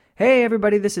Hey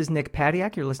everybody, this is Nick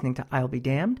Padiak. You're listening to I'll Be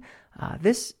Damned.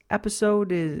 This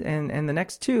episode is, and the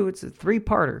next two, it's a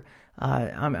three-parter.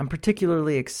 I'm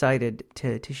particularly excited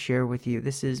to share with you.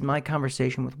 This is my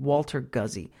conversation with Walter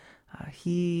Guzzi.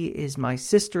 He is my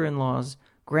sister-in-law's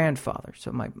grandfather,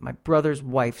 so my brother's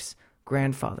wife's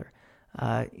grandfather.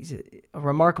 He's a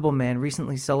remarkable man.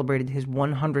 Recently celebrated his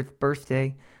 100th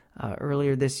birthday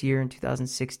earlier this year in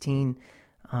 2016.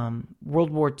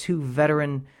 World War II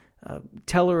veteran,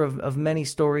 teller of many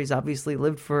stories. Obviously,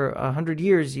 lived for 100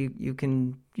 years.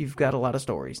 You've got a lot of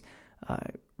stories.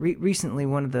 Recently,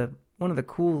 one of the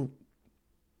cool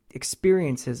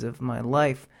experiences of my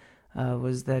life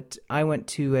was that I went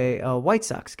to a White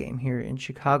Sox game here in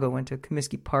Chicago. Went to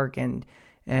Comiskey Park, and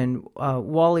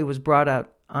Wally was brought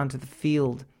out onto the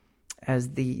field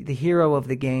as the hero of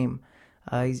the game.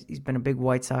 He's been a big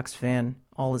White Sox fan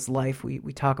all his life.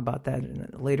 We talk about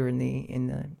that later in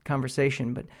the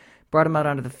conversation, but brought him out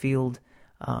onto the field,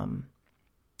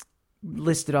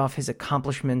 listed off his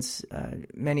accomplishments,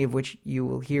 many of which you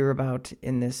will hear about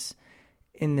in this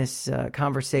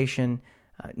conversation.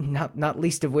 Not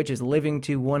least of which is living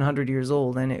to 100 years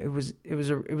old, and it was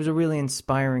a really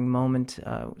inspiring moment,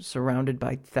 surrounded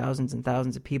by thousands and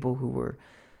thousands of people who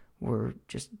were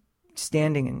just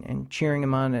standing and cheering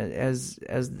him on as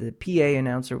the PA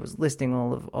announcer was listing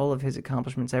all of his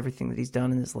accomplishments, everything that he's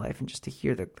done in his life, and just to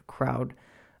hear the crowd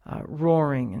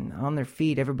roaring and on their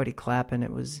feet, everybody clapping.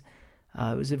 It was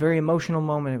a very emotional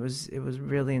moment. It was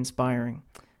really inspiring,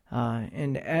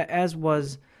 and as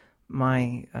was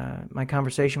my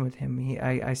conversation with him.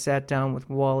 I sat down with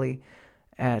Wally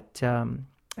at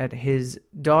his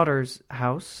daughter's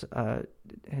house,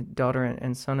 daughter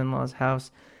and son-in-law's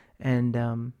house,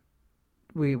 and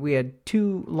we had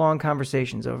two long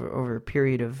conversations over a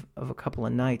period of a couple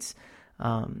of nights,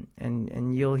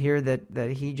 and you'll hear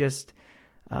that he just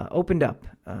opened up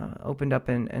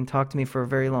and talked to me for a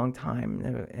very long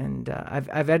time, and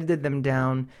I've edited them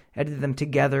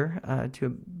together to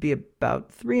be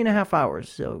about 3.5 hours.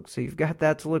 So you've got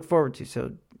that to look forward to.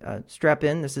 So strap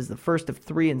in. This is the first of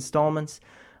 3 installments,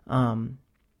 and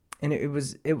it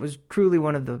was truly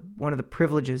one of the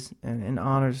privileges and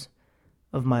honors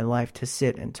of my life to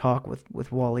sit and talk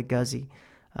with Wally Guzzi.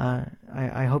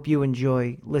 I hope you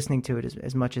enjoy listening to it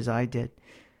as much as I did.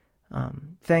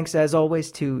 Thanks, as always,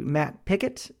 to Matt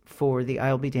Pickett for the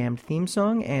I'll Be Damned theme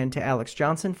song, and to Alex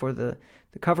Johnson for the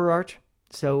cover art.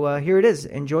 So here it is.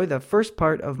 Enjoy the first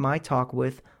part of my talk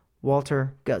with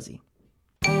Walter Guzzi.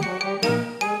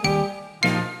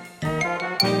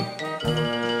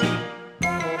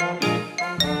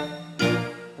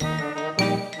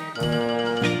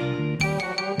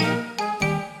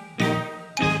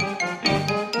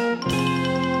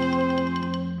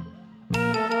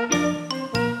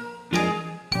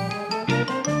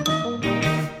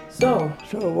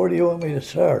 So where do you want me to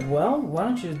start? Well, why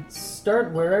don't you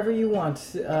start wherever you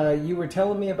want. You were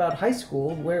telling me about high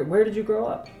school. Where did you grow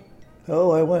up?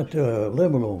 Oh, I went to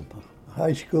Limelo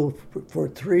High School for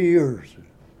 3 years.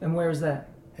 And where was that?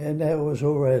 And that was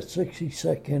over at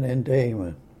 62nd and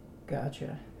Damon.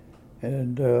 Gotcha.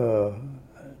 And the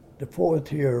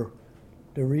 4th year,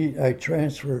 I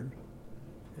transferred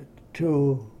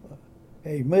to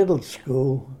a middle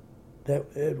school.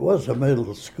 It was a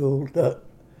middle school,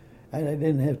 and I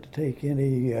didn't have to take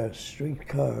any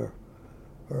streetcar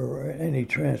or any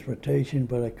transportation,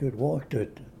 but I could walk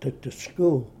to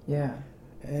school. Yeah.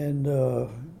 And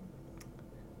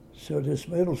so this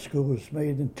middle school was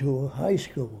made into a high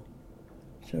school.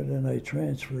 So then I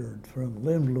transferred from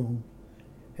Lindblom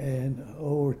and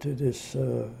over to this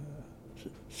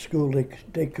school.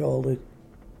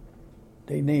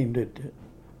 They named it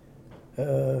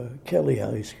Kelly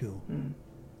High School. Mm.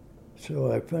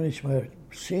 So I finished my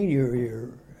senior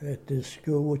year at this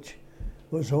school, which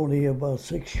was only about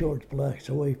 6 short blocks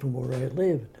away from where I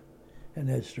lived. And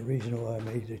that's the reason why I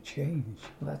made the change.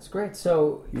 Well, that's great.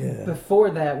 So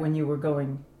before that, when you were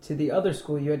going to the other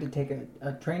school, you had to take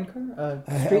a train car,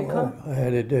 a streetcar? I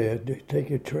had to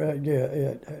take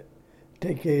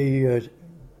a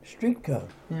streetcar.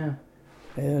 Yeah.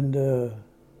 And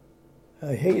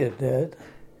I hated that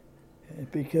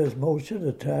because most of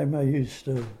the time I used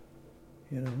to,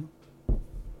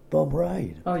 bum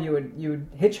ride. Oh, you would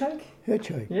hitchhike?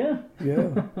 Hitchhike. Yeah.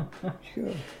 Yeah.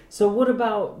 Sure. So what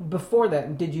about before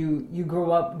that? Did you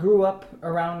grew up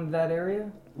around that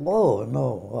area? Oh,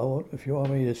 no. If you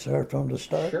want me to start from the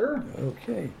start? Sure.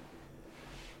 Okay.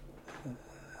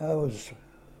 I was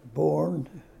born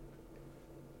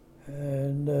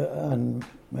on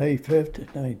May 5th,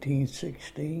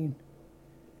 1916.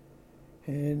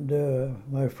 And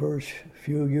my first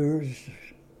few years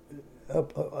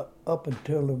up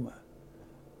until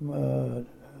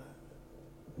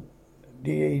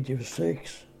the age of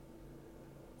 6,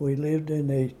 we lived in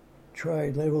a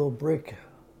tri-level brick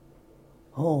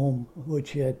home,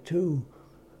 which had 2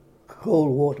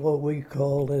 cold water, what we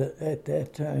called at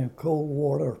that time, cold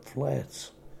water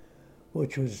flats,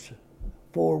 which was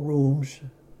 4 rooms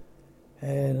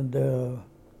and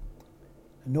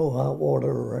no hot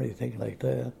water or anything like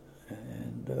that.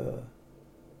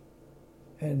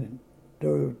 And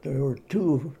there were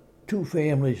two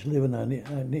families living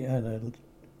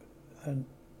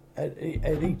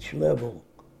at each level,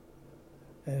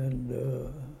 and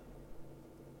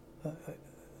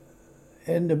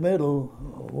in the middle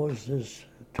was this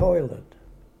toilet.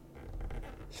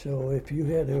 So if you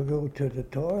had to go to the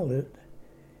toilet,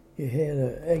 you had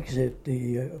to exit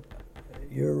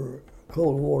your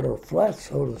cold water flat,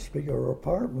 so to speak, or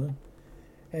apartment,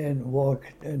 and walk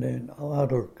in an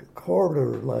outer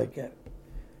corridor like it,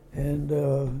 and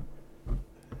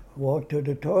walk to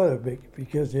the toilet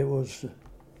because it was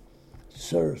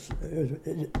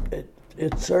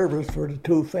it serviced for the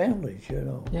 2 families, you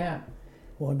know. Yeah.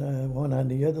 One on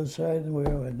the other side and we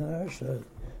were on our side.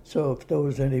 So if there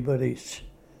was anybody,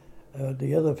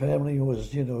 the other family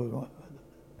was, you know,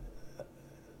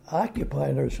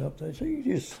 occupied or something, so you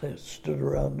just stood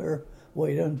around there,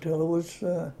 waited until it was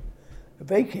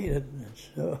vacated.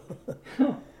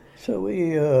 So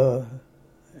we,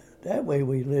 that way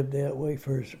we lived that way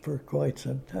for quite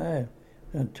some time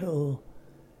until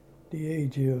the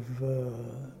age of,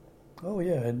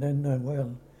 and then,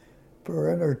 well, for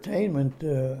entertainment,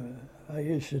 I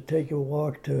used to take a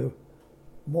walk to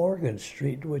Morgan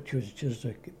Street, which was just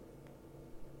a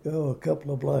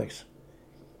couple of blocks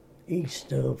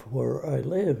east of where I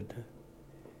lived.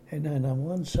 And then on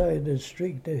one side of the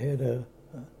street, they had a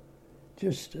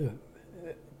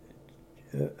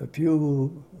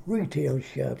few retail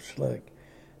shops. Like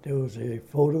there was a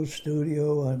photo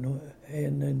studio,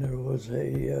 and then there was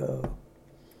a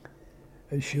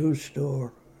shoe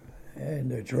store,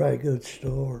 and a dry goods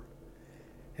store,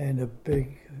 and a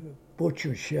big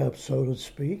butcher shop, so to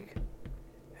speak.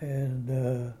 And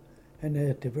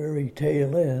at the very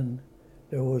tail end,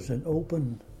 there was an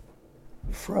open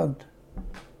front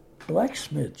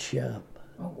blacksmith shop.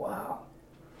 Oh, wow.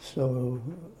 So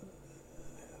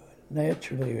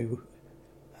naturally,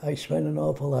 I spent an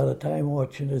awful lot of time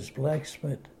watching this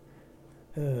blacksmith,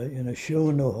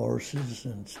 shoeing the horses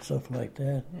and stuff like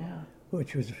that,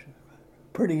 which was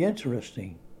pretty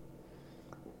interesting.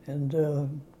 And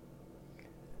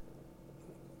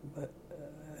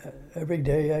every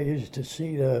day I used to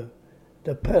see the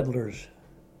peddlers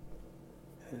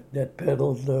that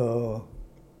peddled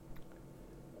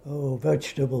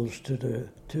vegetables to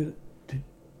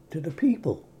the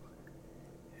people,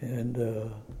 and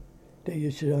they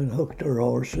used to unhook their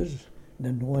horses, and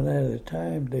then one at a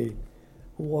time they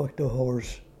walked the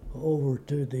horse over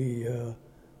to the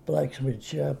blacksmith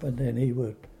shop, and then he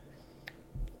would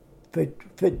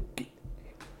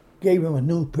gave him a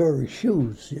new pair of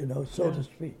shoes, so to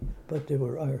speak, but they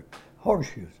were our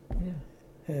horseshoes. Yeah.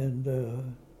 And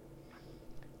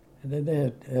then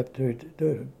after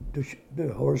the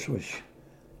horse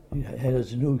had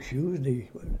his new shoes,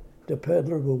 the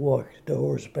peddler would walk the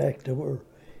horse back to where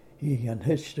he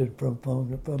unhitched it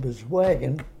from his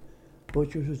wagon,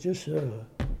 which was just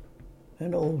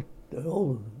an old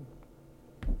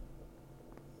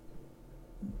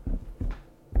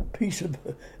piece of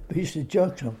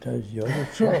junk sometimes,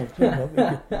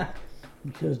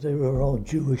 because they were all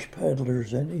Jewish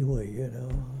peddlers anyway,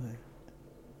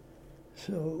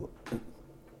 So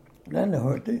then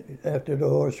after the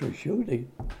horse was shoot,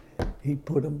 he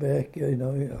put him back, he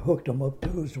hooked him up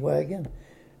to his wagon,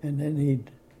 and then he'd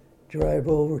drive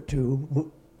over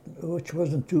to, which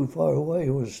wasn't too far away,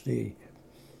 was the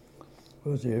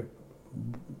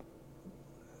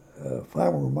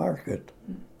farmer market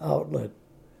outlet,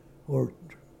 where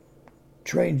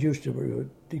trains used to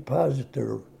deposit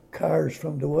their cars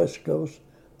from the West Coast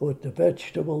with the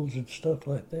vegetables and stuff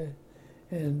like that.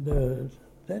 And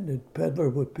then the peddler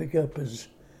would pick up his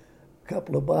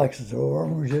couple of boxes of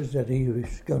oranges that he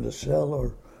was going to sell,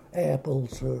 or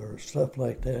apples or stuff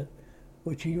like that,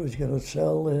 which he was going to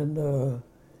sell. And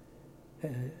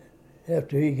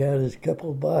after he got his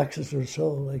couple of boxes or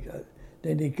so,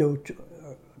 then he'd go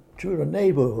through the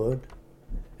neighborhood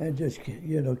and just,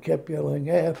 kept yelling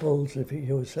apples if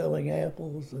he was selling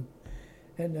apples.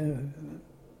 And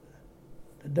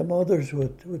the mothers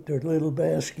with their little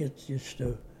baskets used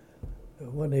to,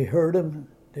 when they heard him,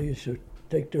 they used to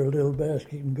take their little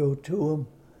basket and go to him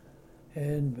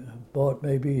and bought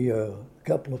maybe a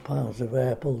couple of pounds of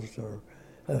apples or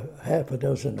half a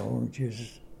dozen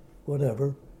oranges,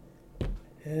 whatever.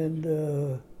 And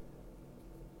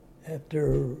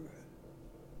after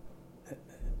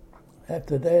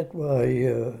that, why,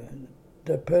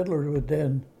 the peddler would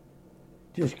then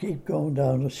just keep going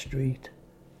down the street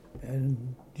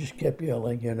and just kept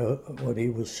yelling, what he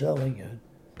was selling. And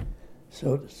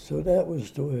so that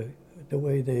was the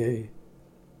way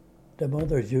the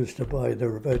mothers used to buy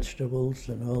their vegetables,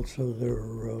 and also their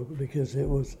because it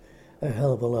was a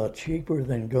hell of a lot cheaper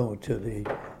than going to the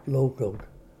local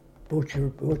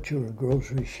butcher and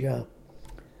grocery shop.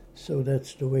 So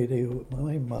that's the way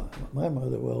my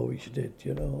mother always did,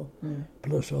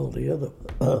 plus all the other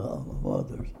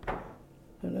mothers.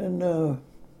 And then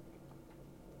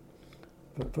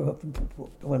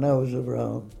when I was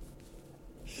around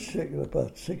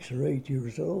about 6 or 8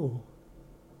 years old,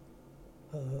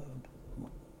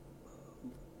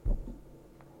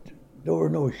 there were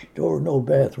no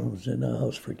bathrooms in the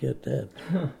house. Forget that.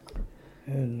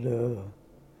 And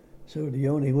so the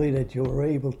only way that you were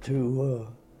able to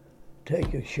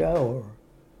take a shower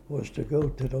was to go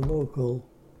to the local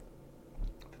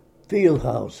field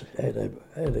house at a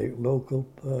local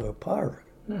park.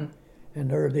 And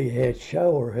there they had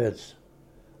shower heads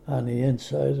on the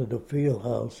inside of the field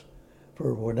house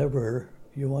for whenever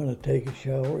you want to take a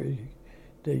shower,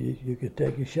 you could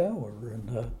take a shower.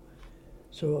 And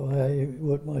so I,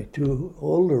 with my two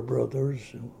older brothers,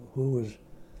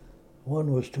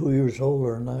 one was 2 years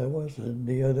older than I was, and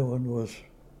the other one was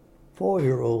 4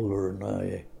 years older than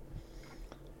I.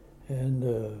 And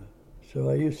so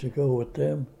I used to go with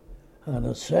them on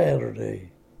a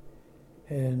Saturday.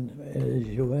 And as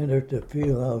you entered the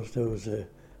field house, there was an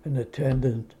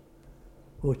attendant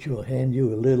which will hand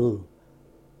you a little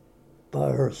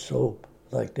bar of soap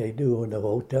like they do in the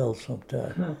hotel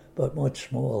sometimes, but much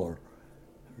smaller.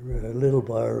 A little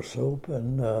bar of soap,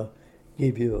 and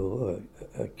give you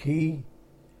a key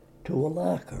to a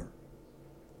locker.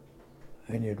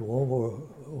 And you'd go over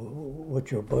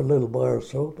with your little bar of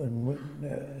soap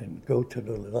and go to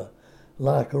the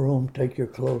locker room, take your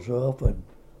clothes off, and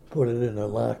put it in a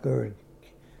locker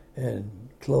and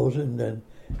close it. And then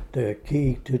the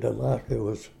key to the locker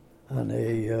was on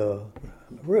a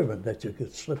ribbon that you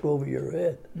could slip over your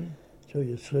head. So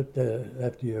you slip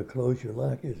after you close your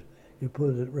locker, you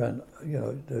put it around,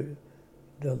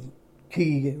 the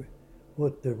key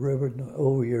with the ribbon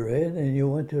over your head, and you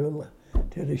went to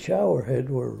the shower head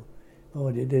where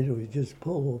all you did was just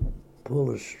pull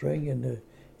a string, and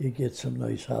you get some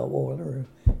nice hot water.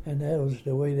 And that was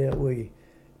the way that we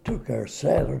took our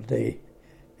Saturday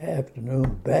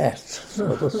afternoon baths,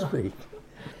 so to speak.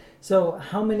 So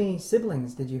how many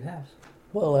siblings did you have?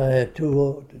 Well, I had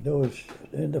two. There was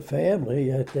in the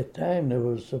family at that time. There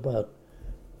was about,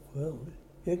 well,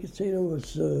 you could say there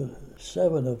was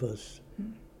 7 of us,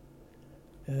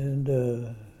 and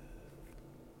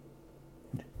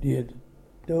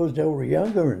those that were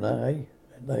younger than I,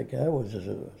 like I was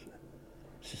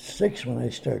 6 when I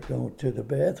started going to the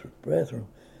bathroom.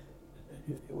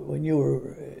 When you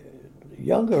were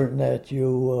younger than that,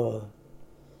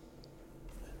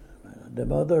 the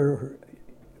mother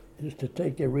used to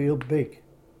take a real big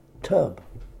tub,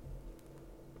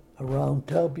 a round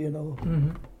tub,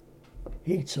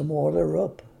 heat some water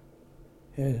up,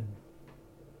 and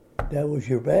that was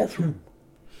your bathroom.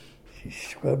 She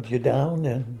scrubbed you down,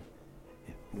 and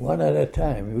one at a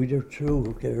time. We were through.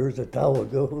 Okay, here's a towel,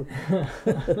 go.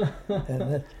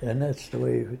 and that's the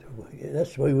way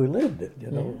we lived it.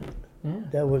 Yeah.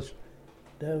 That was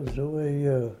the way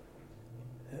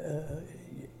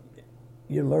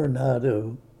you learn how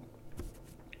to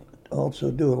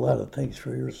also do a lot of things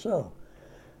for yourself.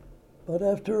 But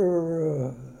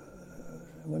after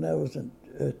when I was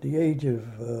at the age of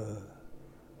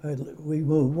we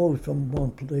moved from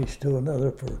one place to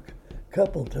another for a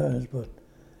couple times, but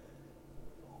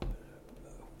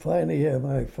finally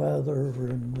my father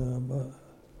and my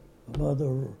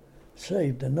mother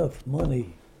saved enough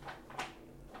money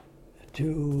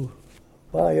to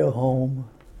buy a home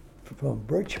from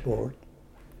Bridgeport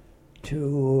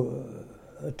to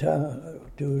a town,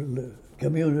 to a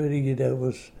community that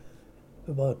was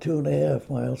about 2.5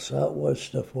 miles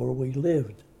southwest of where we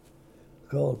lived,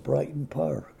 called Brighton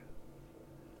Park.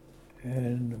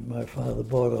 And my father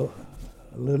bought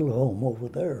a little home over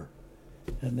there,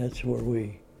 and that's where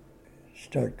we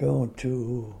start going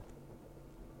to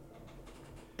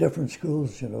different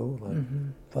schools, like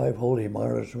Five Holy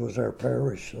Martyrs was our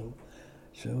parish,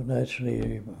 so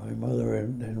naturally my mother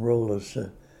enrolled us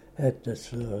at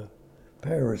this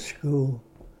parish school,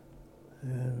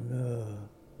 and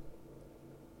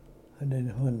And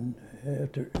then when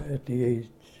at the age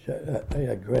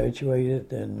I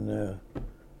graduated in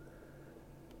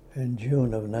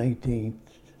June of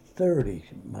 1930,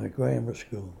 my grammar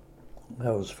school. I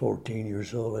was 14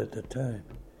 years old at the time.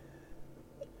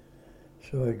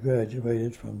 So I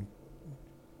graduated from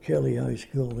Kelly High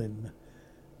School in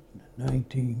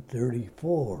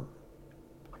 1934.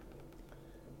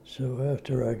 So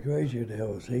after I graduated, I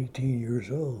was 18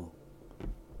 years old.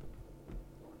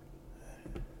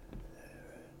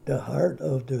 The heart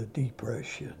of the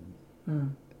Depression.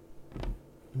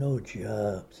 No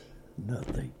jobs,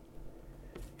 nothing.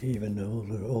 Even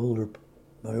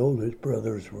my oldest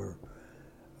brothers were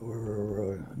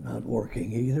not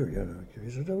working either. You know,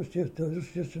 because there was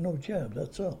just no job.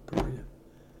 That's all. Period.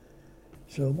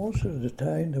 So most of the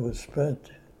time that was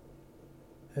spent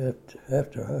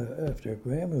after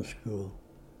grammar school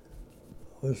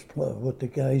was with the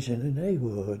guys in the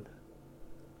neighborhood.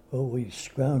 Well, we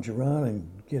scrounge around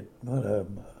and get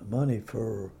money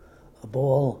for a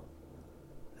ball,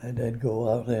 and then go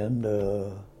out and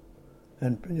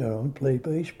play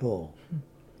baseball.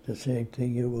 The same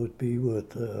thing it would be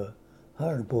with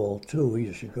hardball too. We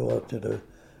used to go out to the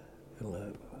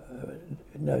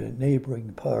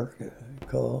neighboring park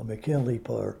called McKinley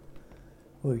Park.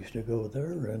 We used to go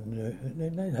there,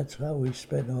 and that's how we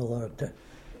spent all our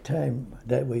time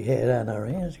that we had on our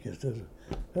hands, because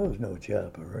there was no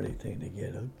job or anything to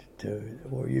get out to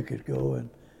where you could go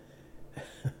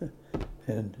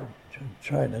and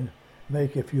try to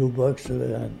make a few bucks.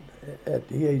 At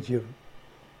the age of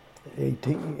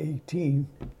 18,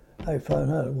 I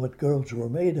found out what girls were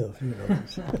made of, you know.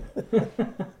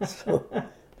 So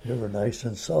they were nice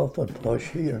and soft and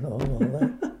plushy and all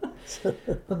that.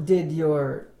 Well, did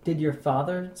your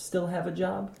father still have a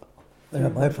job? Yeah,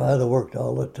 my father worked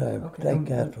all the time. Okay. Thank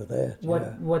God for that.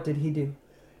 What did he do?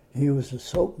 He was a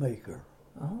soap maker.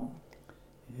 Oh.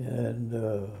 And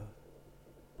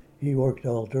he worked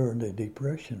all during the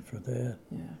Depression for that.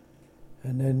 Yeah.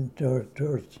 And then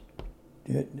towards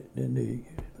in the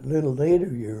little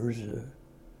later years, in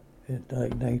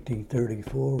like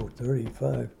 1934 or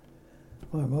 35,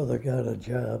 my mother got a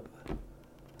job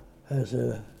as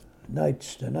a night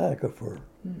stenographer.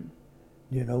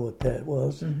 You know what that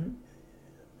was? Mm-hmm.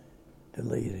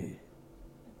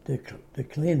 The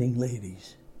cleaning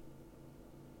ladies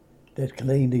that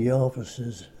cleaned the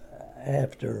offices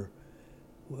after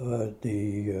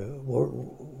the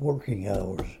working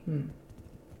hours.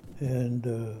 And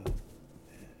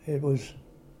it was,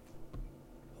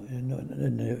 and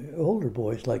the older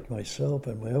boys like myself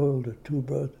and my older two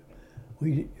brothers,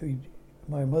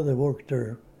 my mother worked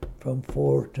there from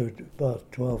 4 to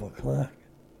about 12 o'clock.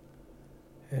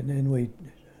 And then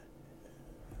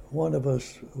one of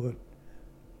us would,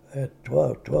 at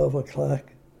 12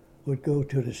 o'clock, would go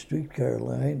to the streetcar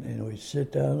line, and we'd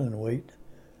sit down and wait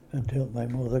until my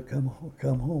mother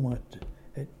come home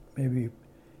at maybe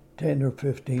 10 or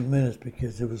 15 minutes,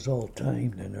 because it was all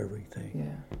timed and everything.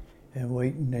 Yeah. And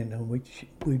waiting, and then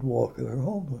we'd walk her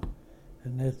home.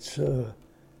 And that's how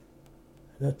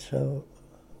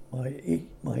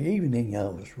my evening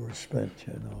hours were spent,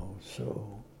 you know.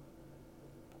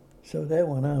 So that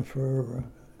went on for,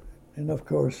 and of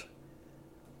course,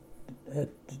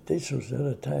 this was at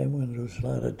a time when there was a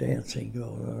lot of dancing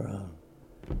going around.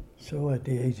 So at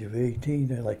the age of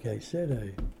 18, like I said,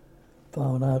 I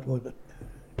found out what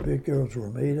big girls were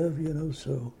made of, you know,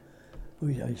 so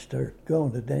I started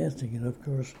going to dancing, and of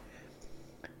course,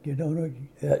 you know,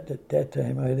 at that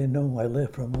time I didn't know my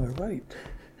left from my right.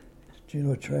 You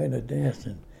know, trying to dance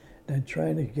and then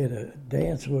trying to get a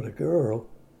dance with a girl,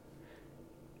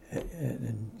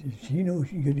 and she knew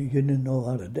you didn't know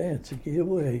how to dance. Get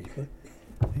away.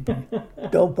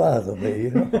 Don't bother me,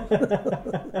 you know.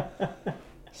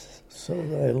 So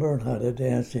I learned how to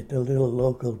dance at the little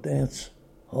local dance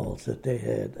halls that they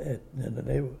had in the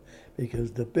neighborhood,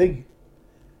 because the big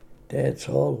dance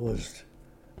hall was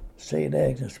St.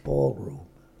 Agnes Ballroom.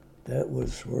 That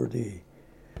was where the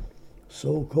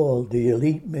so-called the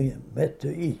elite met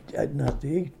to eat, not to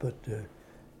eat, but to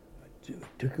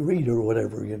read or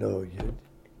whatever, you know.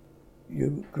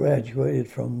 You graduated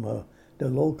from the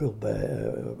local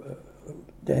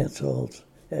dance halls.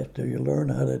 After you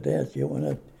learned how to dance, you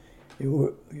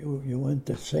went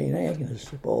to St. Agnes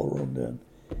Ballroom then.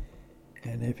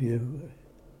 And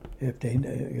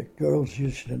if girls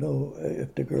used to know,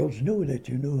 if the girls knew that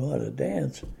you knew how to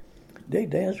dance, they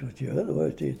danced with you.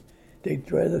 Otherwise,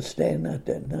 they'd rather stand not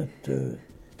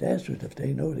dance with if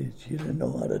they know that you didn't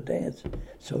know how to dance.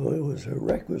 So it was a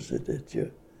requisite that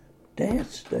you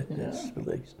danced at this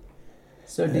place.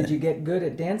 So did you get good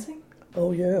at dancing?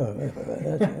 Oh yeah,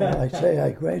 I say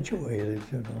I graduated,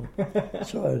 you know,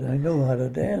 so I knew how to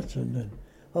dance, and then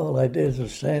all I did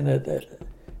was stand at that.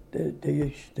 They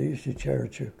used to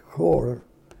charge a quarter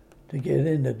to get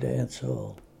in the dance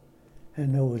hall,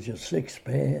 and there was a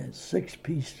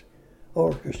six-piece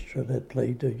orchestra that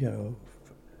played the, you know,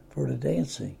 for the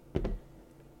dancing.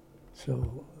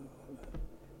 So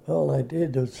all I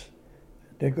did was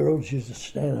the girls used to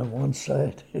stand on one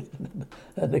side, and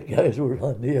the guys were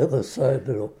on the other side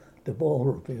of the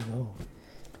ballroom, you know.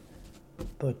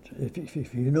 But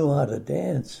if you knew how to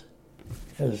dance,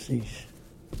 as these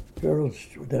girls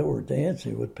that were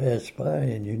dancing would pass by,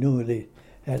 and you knew they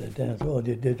had to dance, all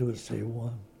you did was say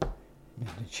one.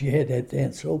 And she had that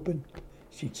dance open,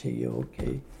 she'd say, yeah,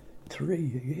 okay,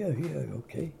 three, yeah,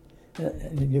 okay.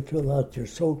 And then you fill out your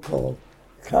so-called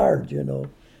card, you know.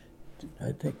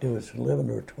 I think there was 11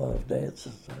 or 12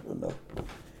 dances, I don't know.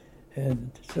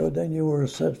 And so then you were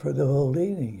set for the whole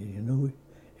evening, you know,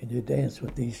 and you danced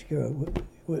with these girls.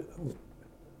 A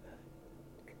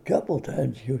couple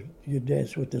times you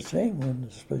danced with the same one,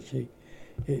 especially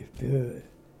if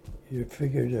you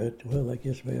figured that, well, I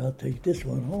guess maybe I'll take this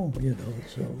one home, you know.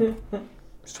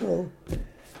 So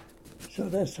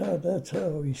that's how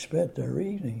we spent our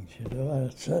evenings, you know.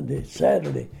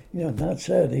 Saturday, you know, not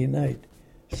Saturday night.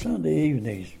 Sunday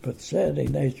evenings, but Saturday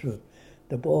nights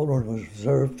the ballroom was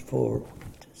reserved for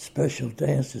special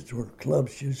dances where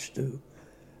clubs used to,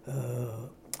 you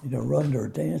know, run their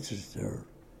dances there.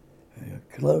 A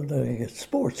club, like a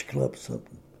sports club,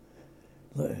 something.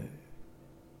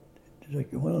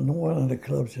 Like one of the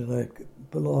clubs that I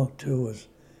belonged to was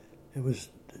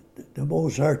the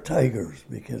Mozart Tigers,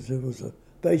 because it was a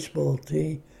baseball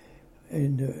team,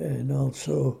 and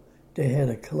also they had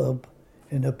a club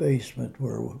in the basement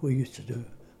where we used to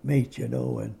meet, you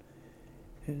know, and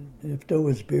if there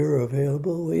was beer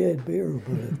available, we had beer,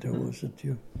 but if there wasn't,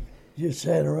 you just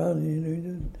sat around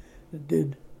and you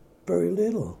did very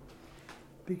little,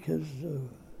 because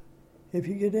if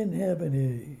you didn't have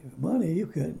any money, you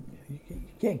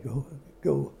can't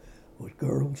go with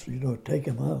girls, you know, take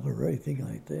them out or anything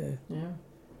like that. Yeah.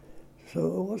 So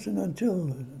it wasn't until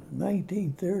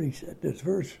 1930, the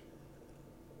first.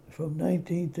 From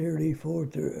 1934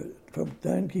 from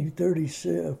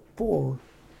 1934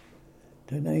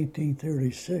 to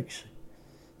 1936,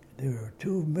 there were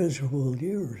 2 miserable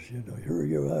years. You know, here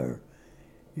you are,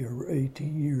 you're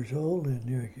 18 years old and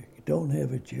you don't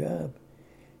have a job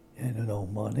and no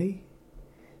money.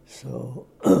 So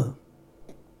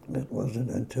it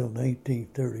wasn't until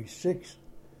 1936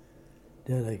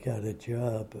 that I got a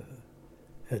job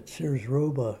at Sears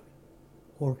Roebuck,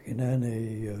 working on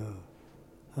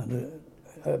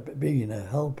being a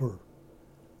helper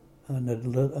on a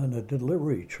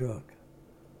delivery truck,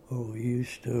 where we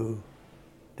used to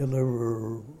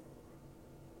deliver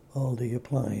all the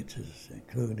appliances,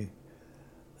 including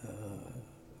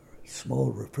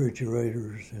small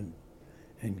refrigerators and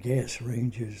gas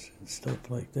ranges and stuff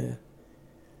like that.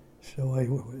 So I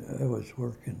was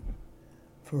working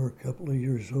for a couple of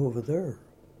years over there.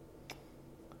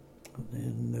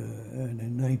 And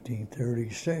in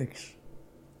 1936,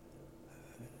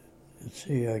 let's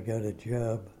see, I got a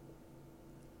job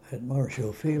at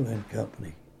Marshall Field and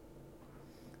Company.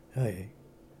 I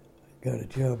got a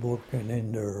job working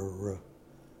in their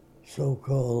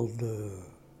so-called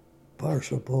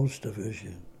parcel post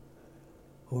division,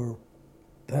 where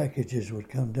packages would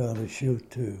come down the chute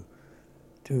to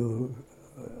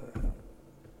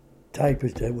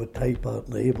typists that would type out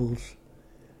labels,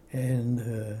 and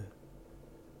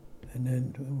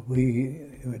then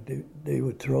they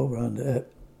would throw around that.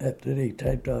 After they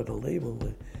typed out a label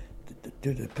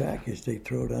to the package, they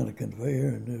throw it on a conveyor,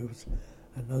 and there was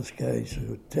those guys who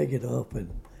would take it off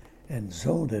and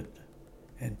zone it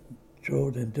and throw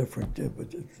it in different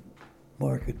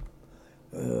mark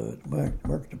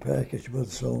the package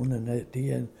with zone, and at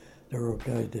the end there were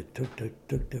guys that took the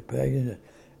package,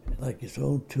 like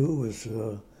zone 2 was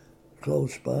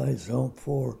close by, zone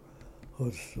 4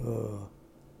 was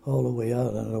all the way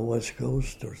out on the west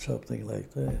coast or something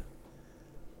like that.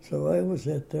 So I was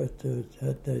at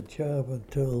that job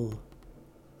until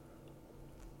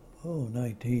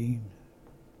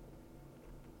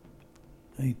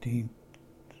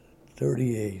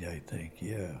 1938, I think.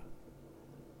 Yeah,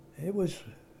 it was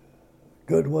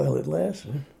good while it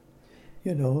lasted,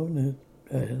 you know.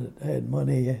 And I had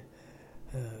money.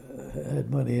 I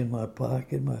had money in my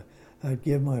pocket. I'd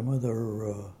give my mother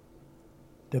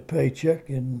the paycheck,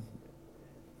 and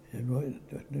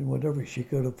whatever she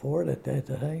could afford at that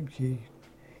time, she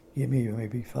gave me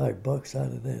maybe $5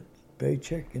 out of that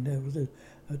paycheck, and that was it.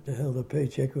 What the hell, the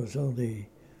paycheck was only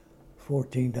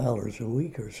 $14 a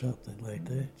week or something like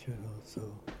that,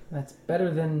 so. That's better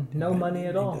than no money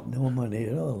at all. No money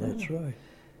at all, that's right.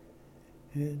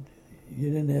 And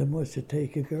you didn't have much to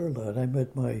take a girl out. I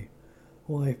met my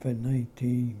wife in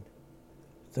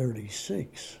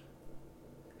 1936.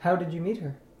 How did you meet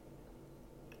her?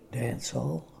 Dance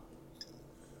hall.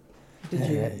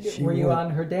 Were you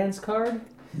on her dance card?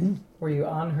 Hmm? Were you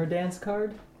on her dance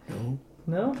card? No.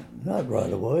 No? Not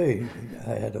right away.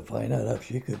 I had to find out if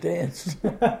she could dance.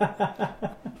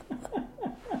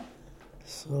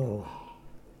 So,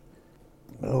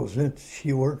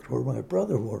 she worked where my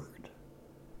brother worked,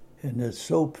 in the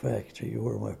soap factory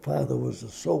where my father was a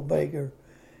soap maker,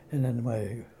 and then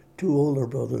my two older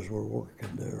brothers were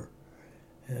working there.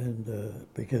 And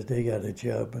because they got a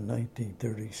job in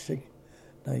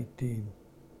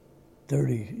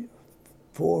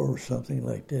 1934 or something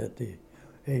like that, they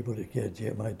able to get a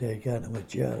job. My dad got him a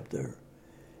job there.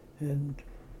 And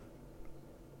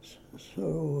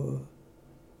so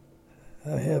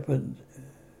I happened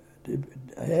to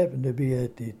be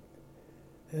at the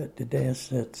dance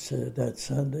that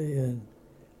Sunday, and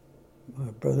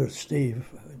my brother Steve,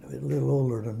 a little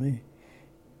older than me,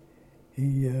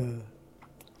 he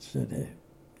said,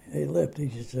 "Hey Lefty,"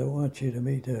 he said, "I want you to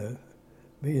meet a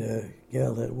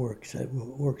gal that works at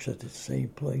the same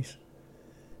place."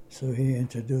 So he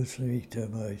introduced me to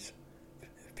my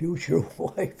future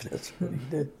wife. That's what he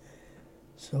did.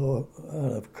 So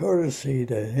out of courtesy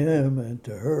to him and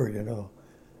to her,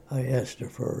 I asked her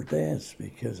for a dance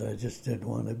because I just didn't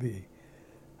want to be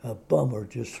a bummer,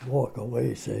 just walk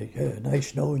away saying, "Hey,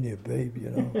 nice knowing you, babe,"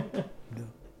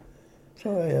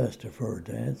 So I asked her for a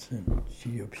dance, and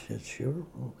she said, "Sure,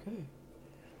 okay."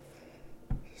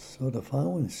 So the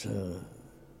following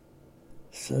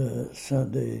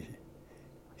Sunday,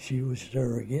 she was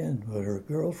there again with her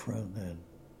girlfriend, and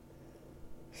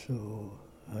so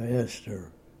I asked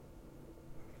her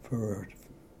for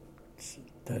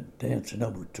that dance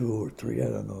number 2 or 3, I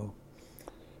don't know.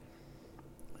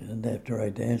 And after I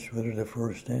danced with her the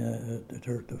first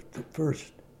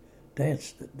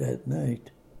dance that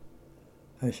night,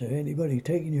 I said, "Anybody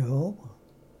taking you home?"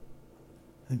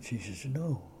 And she says,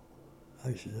 "No."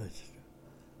 I said,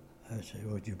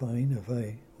 "Would you mind if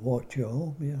I walked you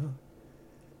home,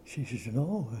 She says,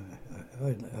 "No,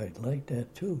 I'd like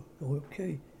that too."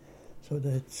 Okay. So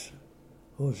that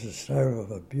was the start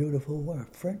of a beautiful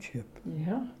friendship.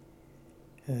 Yeah.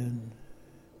 And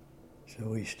so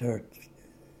we start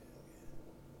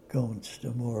going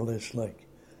to more or less like,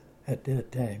 at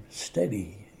that time,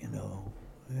 steady,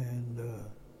 And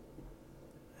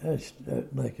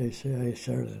like I say, I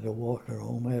started to walk her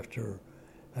home after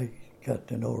I got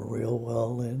to know her real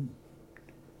well, and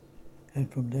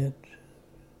from that,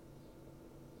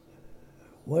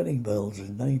 wedding bells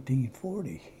in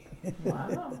 1940.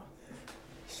 Wow.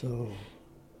 So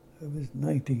it was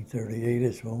 1938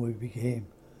 is when we became,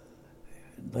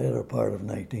 later part of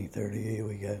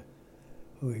 1938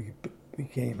 we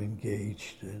became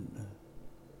engaged, and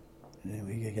then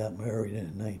we got married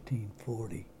in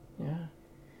 1940. Yeah.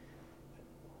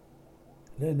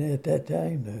 Then at that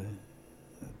time, the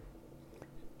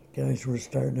guys were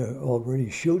starting to already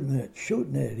shooting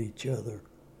at each other,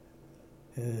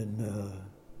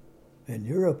 in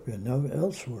Europe and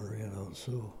elsewhere,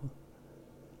 So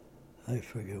I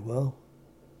figured, well,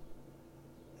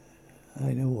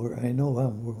 I know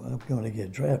I'm going to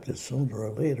get drafted sooner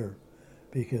or later,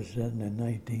 because then in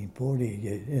 1940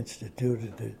 they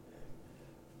instituted the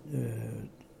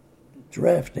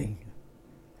drafting,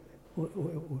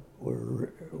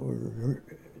 where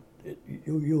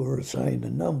you were assigned a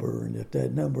number, and if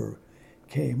that number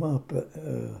came up,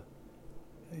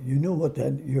 you knew what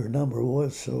your number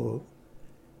was. So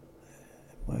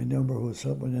my number was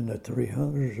something in the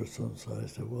 300s or something. So I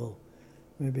said, well,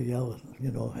 maybe I'll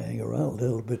hang around a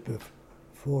little bit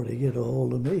before they get a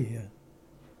hold of me.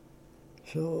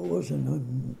 So it wasn't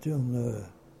until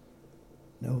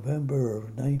November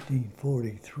of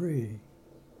 1943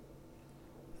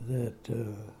 that,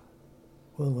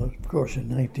 well, of course, in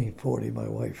 1940, my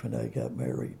wife and I got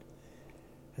married.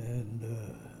 And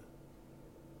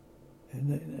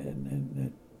in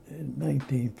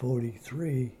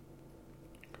 1943,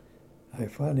 I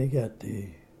finally got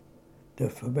the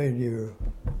familiar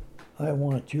 "I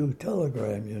want you"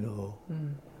 telegram,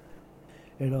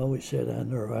 It always said on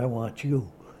there, "I want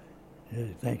you."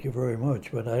 Thank you very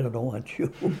much, but I don't want you.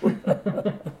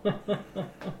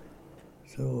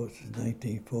 So it's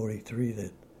 1943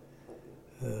 that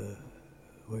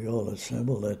we all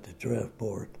assembled at the draft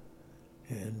board,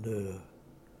 and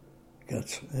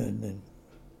then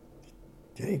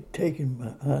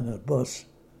taken on a bus,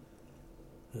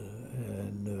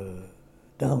 and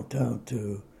downtown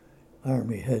to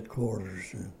Army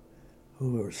headquarters, and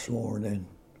who were sworn in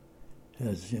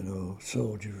as,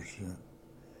 soldiers, and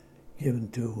given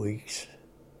 2 weeks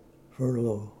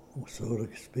furlough, so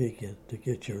to speak, to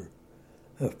get your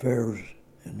affairs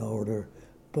in order.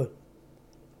 But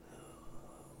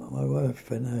my wife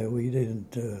and I, we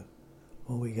didn't,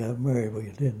 when we got married,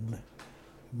 we didn't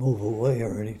move away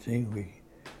or anything.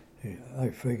 I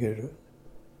figured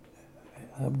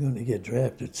I'm going to get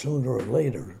drafted sooner or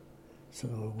later.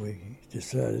 So we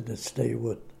decided to stay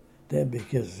with them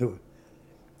because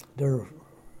her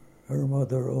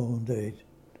mother owned a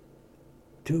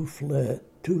two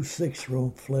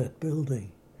 6-room flat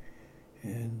building,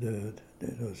 and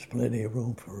there was plenty of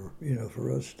room for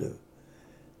us to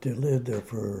live there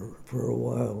for a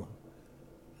while.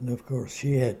 And of course,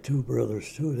 she had 2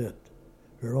 brothers too, that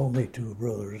her only 2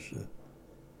 brothers,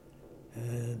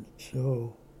 and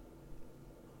so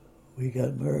we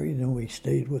got married and we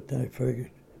stayed with them.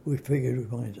 We figured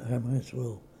I might as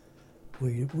well.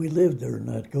 We lived there and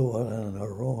not go out on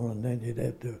our own, and then you'd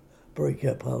have to break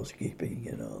up housekeeping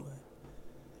and all that.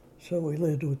 So we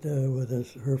lived with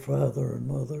her father and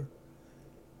mother,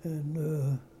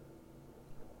 and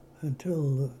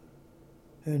until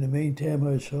in the meantime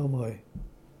I saw my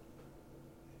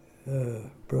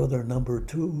brother number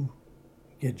 2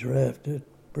 get drafted.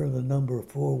 Brother number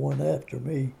 4, one after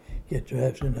me, get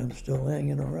drafted, and I'm still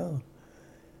hanging around.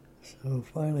 So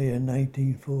finally in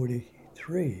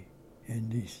 1943,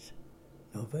 in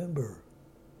November,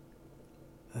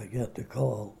 I got the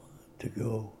call to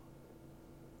go.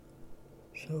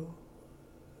 So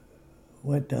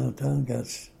went downtown,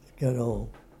 got all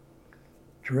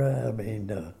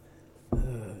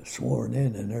sworn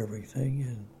in and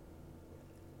everything,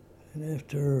 and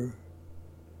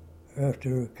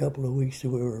after a couple of weeks,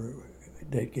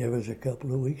 they gave us a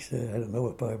couple of weeks. I don't know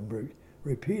if I'm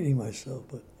repeating myself,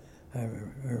 but I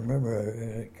remember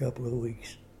a couple of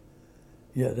weeks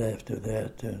yet after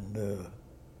that, and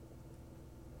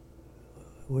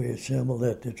we assembled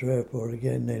at the draft board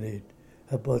again. Then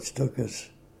a bus took us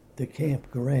to Camp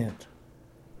Grant,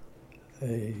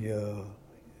 a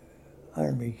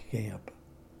Army camp,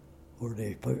 where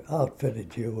they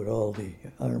outfitted you with all the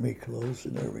Army clothes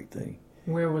and everything.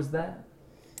 Where was that?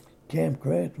 Camp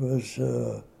Grant was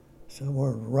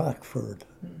somewhere in Rockford,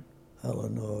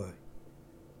 Illinois.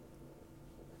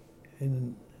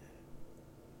 And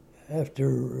after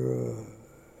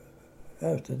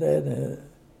that,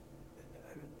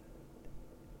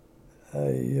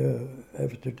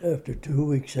 after 2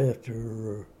 weeks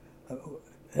after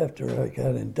I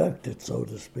got inducted, so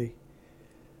to speak,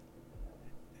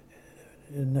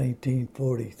 in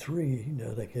 1943,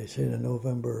 like I said, in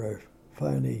November, I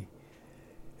finally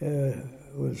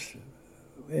was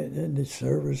in the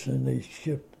service, and they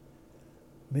shipped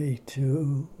me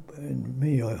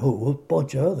a whole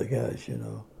bunch of other guys,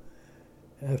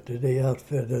 after they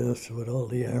outfitted us with all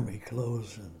the Army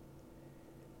clothes.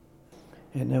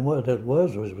 And then what it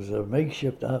was a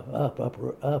makeshift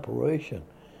operation,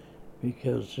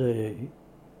 because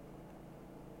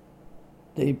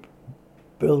they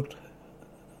built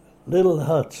little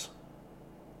huts,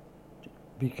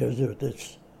 because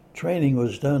this training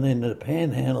was done in the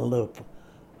panhandle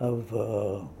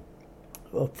of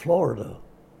Florida.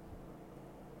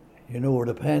 You know where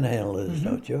the panhandle is, mm-hmm.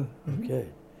 Don't you? Mm-hmm.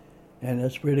 Okay. And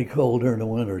it's pretty cold during the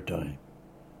wintertime.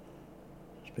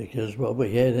 It's because what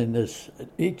we had in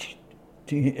each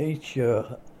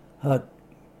hut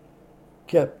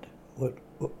kept what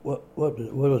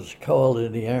was called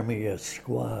in the Army a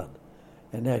squad,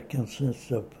 and that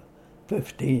consists of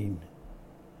 15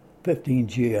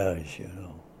 GIs,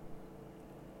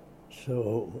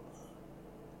 So,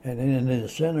 and then in the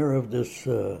center of this,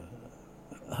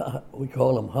 we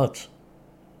call them huts,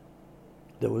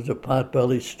 there was a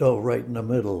potbelly stove right in the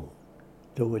middle,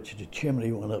 to which the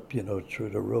chimney went up, through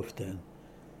the roof then.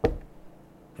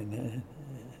 And then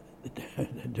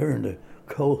during the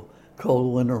cold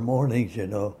winter mornings,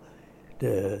 the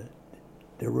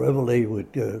reveille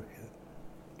would go,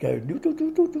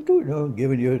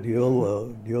 giving you the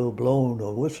old blowing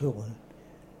a whistle,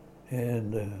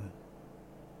 and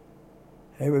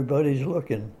everybody's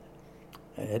looking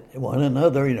at one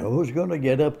another, who's going to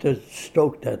get up to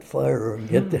stoke that fire and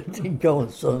get that thing going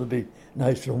so it'll be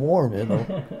nice and warm,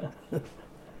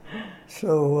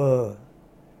 So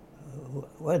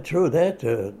went through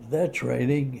that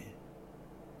training,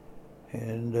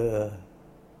 and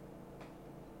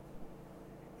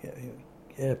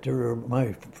after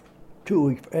my 2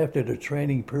 week after the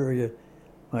training period,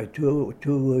 my 2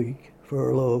 week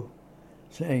furlough,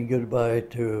 saying goodbye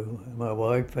to my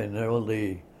wife and all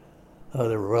the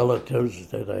other relatives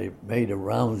that I made the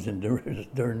rounds in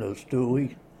during those 2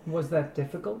 weeks. Was that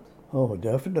difficult? Oh,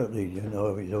 definitely.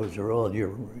 Those are all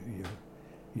your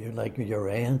like your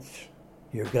aunts,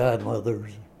 your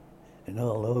godmothers, and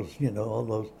all those,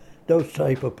 all those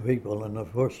type of people. And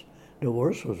of course, the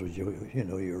worst was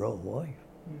your own wife.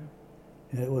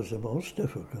 Yeah. It was the most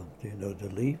difficult, to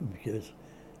leave them because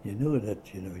you knew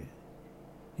that, you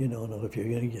don't know if you're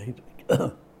going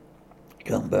to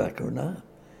come back or not.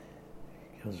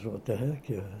 Because what the heck,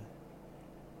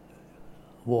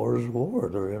 war is war.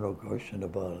 There ain't no question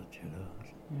about it,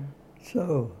 Yeah.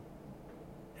 So,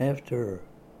 after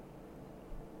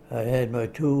I had my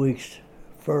 2 weeks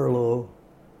furlough,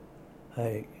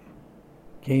 I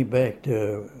came back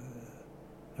to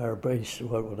our base,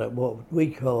 what we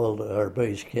called our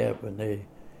base camp, and they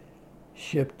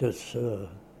shipped us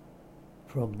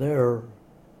from there.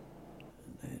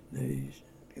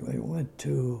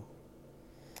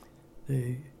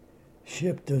 They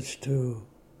shipped us to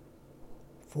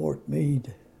Fort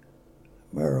Meade,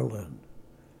 Maryland,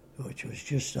 which was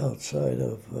just outside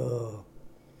of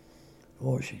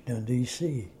Washington,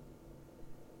 D.C.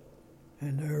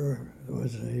 And there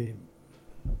was a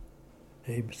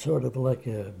sort of like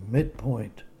a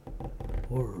midpoint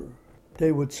where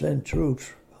they would send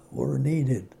troops where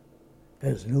needed.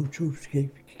 As new troops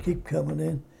keep coming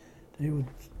in, they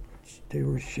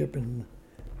were shipping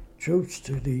troops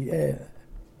to the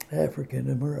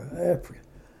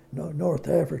North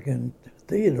African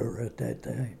theater at that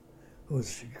time. It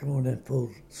was going in full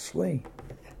swing.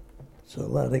 So a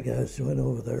lot of guys went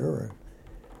over there,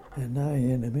 and I,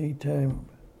 in the meantime,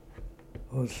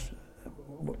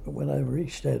 when I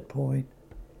reached that point,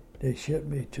 they shipped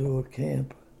me to a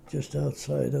camp just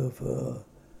outside of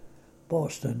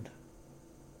Boston,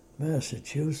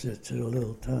 Massachusetts, in a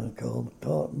little town called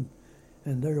Taunton,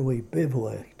 and there we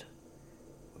bivouacked,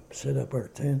 set up our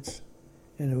tents,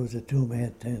 and it was a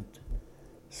 2-man tent.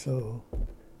 So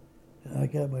I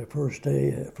got my first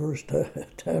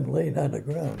time laying on the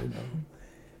ground,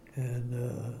 and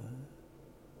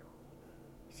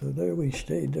so there we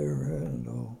stayed there, I don't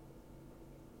know.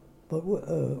 But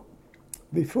while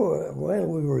we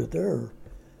were there,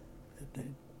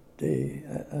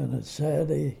 on a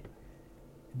Saturday,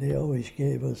 they always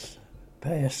gave us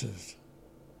passes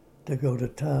to go to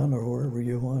town or wherever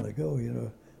you want to go.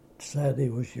 Saturday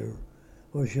was your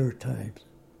time.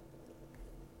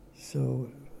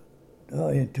 So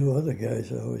I and 2 other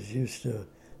guys always used to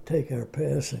take our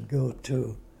pass and go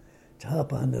to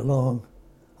hop on the Long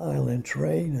Island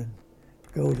train and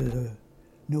go to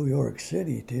New York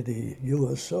City to the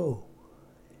USO,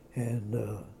 and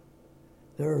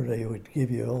there they would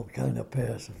give you all kind of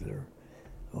passes there.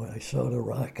 I saw the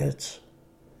Rockets,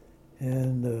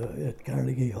 and at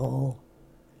Carnegie Hall,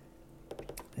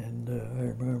 and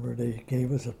I remember they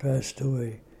gave us a pass to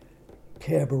a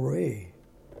cabaret.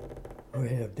 We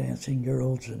have dancing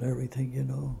girls and everything,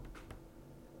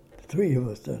 The 3 of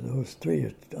us, those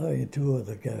 3, I and 2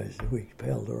 other guys that we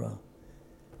palled around.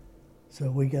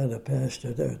 So we got a pass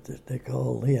to that they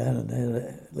call Leon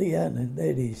and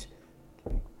Eddie's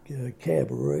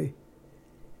cabaret,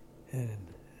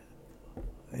 and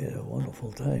I had a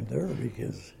wonderful time there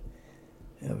because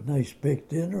we have a nice big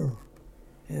dinner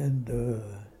and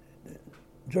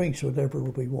drinks whatever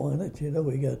we wanted.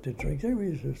 We got the drinks.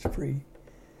 Everything was free,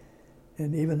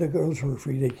 and even the girls were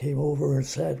free. They came over and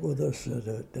sat with us,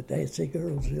 the dancing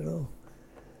girls.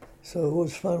 So it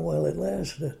was fun while it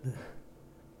lasted.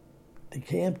 The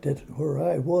camp where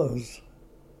I was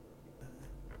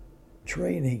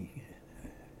training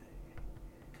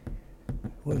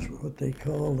was what they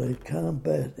called a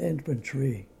combat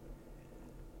infantry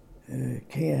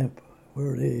camp,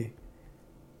 where they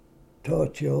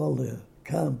taught you all the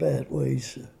combat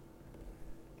ways,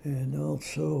 and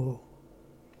also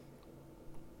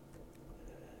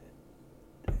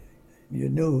you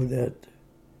knew that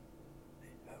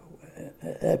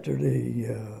after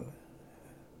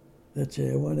let's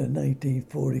say I went in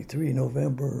 1943,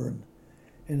 November,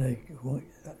 and I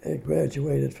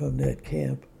graduated from that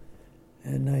camp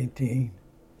in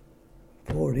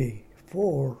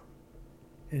 1944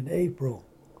 in April.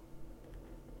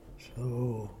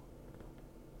 So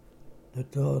the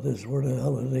thought is, where the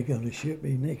hell are they going to ship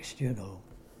me next,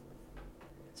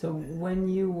 So when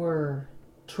you were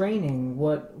training,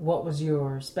 what was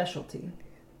your specialty?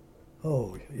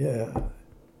 Oh, yeah.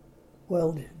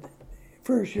 Well,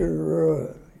 first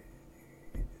you're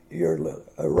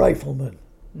a rifleman.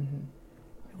 Mm-hmm.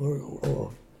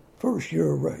 First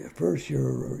you're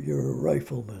a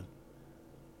rifleman,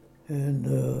 and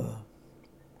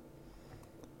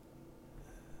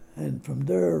from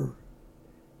there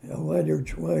while you're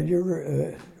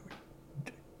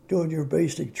doing your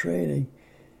basic training,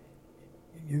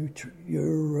 you're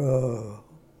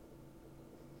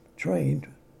trained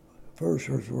first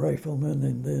as a rifleman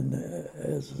and then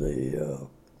as a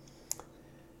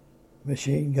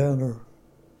machine gunner,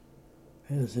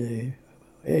 as a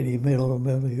 80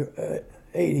 millimeter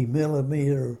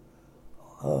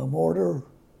mortar,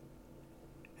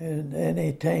 and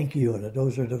a tank unit.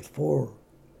 Those are the four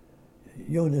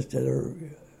units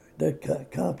that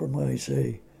comprise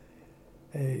a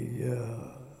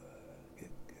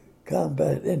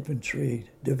combat infantry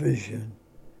division.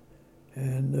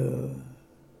 And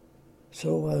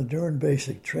so while during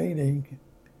basic training,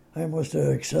 I must have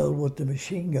excelled with the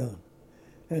machine gun.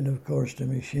 And of course, the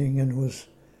machine gun was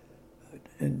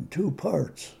in two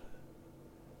parts.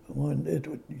 One,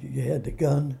 you had the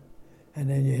gun, and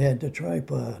then you had the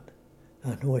tripod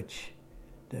on which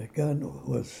the gun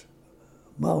was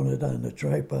mounted on the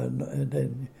tripod, and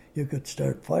then you could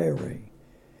start firing.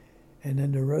 And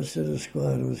then the rest of the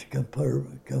squad was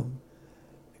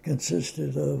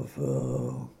consisted of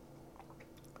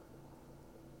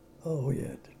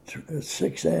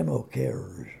 6 ammo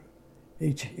carriers.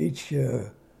 Each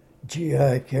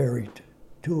GI carried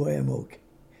 2 ammo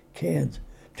cans,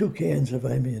 2 cans of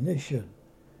ammunition.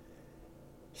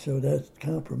 So that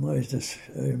comprised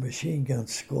a machine gun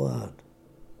squad.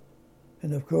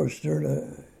 And of course,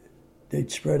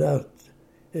 they'd spread out.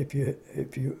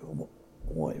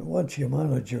 Once you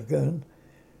mounted your gun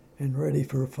and ready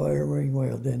for firing,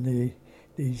 well, then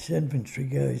these infantry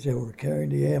guys that were carrying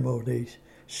the ammo, they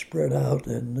spread out,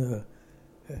 and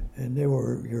they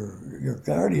were your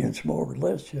guardians, more or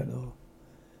less, you know.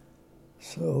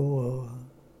 So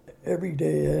every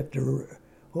day after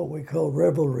what we call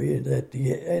revelry, at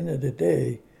the end of the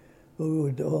day, we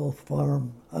would all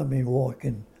walk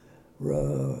in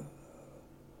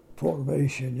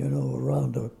formation, you know,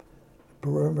 around the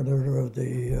perimeter of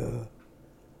the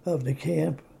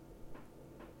camp,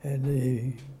 and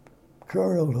the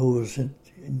colonel who was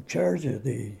in charge of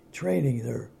the training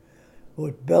there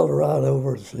would bell out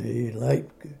over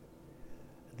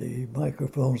the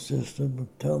microphone system,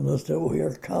 telling us that we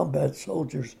are combat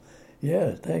soldiers.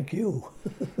 Yeah, thank you.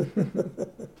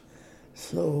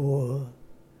 So,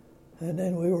 and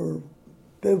then we were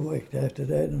bivouacked after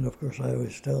that, and of course I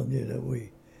was telling you that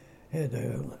we had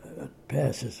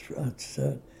passes on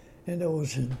set, and it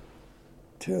was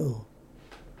until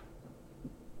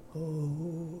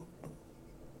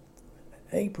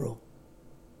April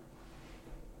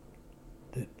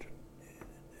that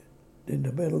in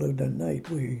the middle of the night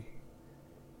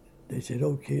they said,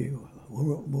 okay,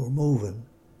 we're moving.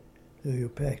 So you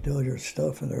packed all your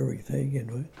stuff and everything,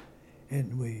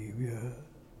 and we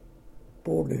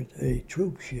boarded a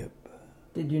troop ship.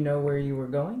 Did you know where you were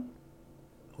going?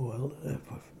 Well,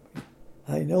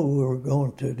 I know we were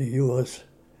going to the U.S.,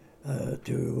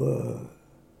 to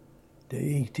the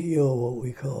ETO, what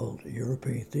we call the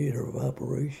European Theater of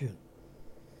Operation.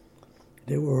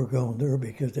 They were going there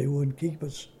because they wouldn't keep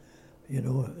us, you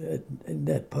know, in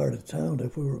that part of town.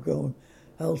 If we were going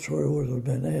elsewhere, it would have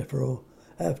been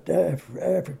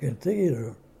African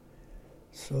theater.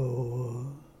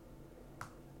 So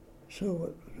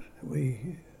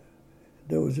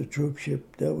there was a troop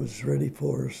ship that was ready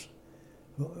for us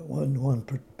one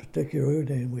particular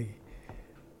day, and we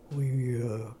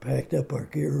packed up our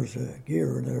gear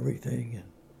and everything,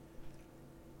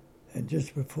 and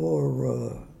just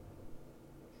before,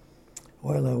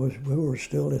 while we were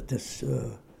still at this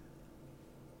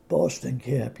Boston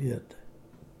camp yet,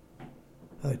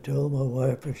 I told my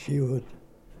wife if she would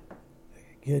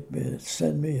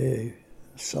send me a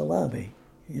salami,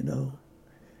 you know,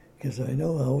 because I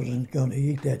know I wasn't going to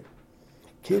eat that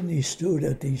kidney stew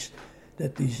that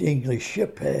these English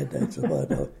ship had. That's about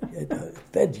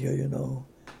fed you, you know.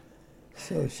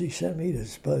 So she sent me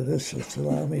this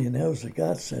salami, and that was a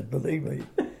godsend. Believe me,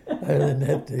 I didn't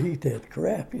have to eat that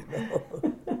crap, you know.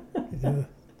 You know?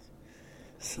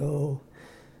 So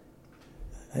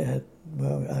I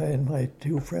and my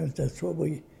 2 friends. That's what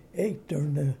we ate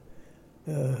during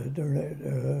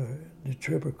the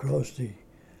trip across the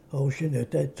ocean.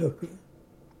 That took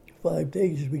 5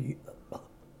 days. We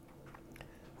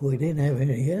didn't have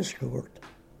any escort.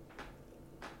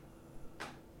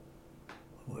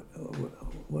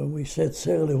 When we set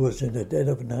sail, it was in the dead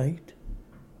of night,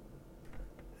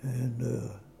 and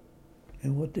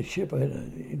what the ship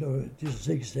had, you know, just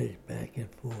zigzagged back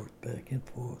and forth,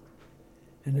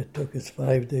 and it took us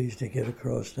 5 days to get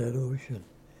across that ocean,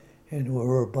 and we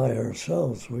were by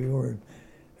ourselves. We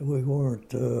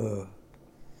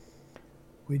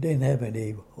didn't have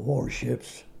any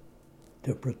warships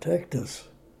to protect us.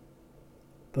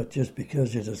 but just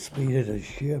because of the speed of the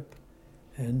ship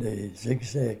and the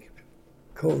zigzag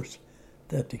course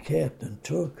that the captain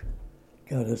took,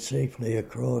 got us safely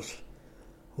across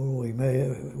where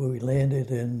we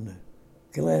landed in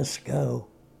Glasgow,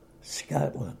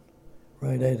 Scotland,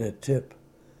 right at the tip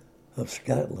of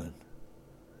Scotland,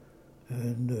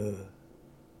 and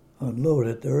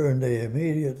unloaded there, and they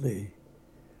immediately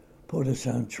put us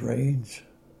on trains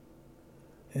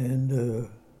and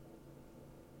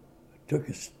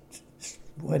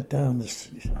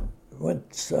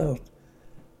went south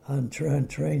on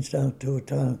trains down to a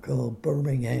town called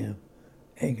Birmingham,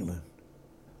 England.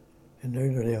 And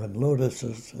there they unloaded us,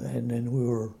 and then we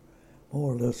were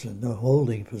more or less in the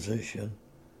holding position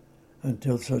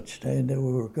until such time that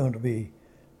we were going to be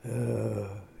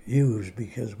used,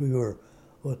 because we were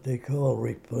what they call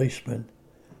replacement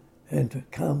and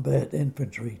combat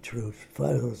infantry troops.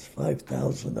 There was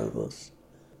 5,000 of us.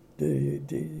 The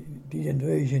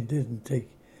invasion didn't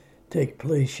take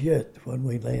place yet when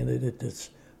we landed at this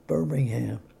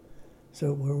Birmingham,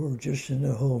 so we were just in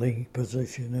a holding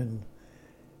position,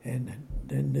 and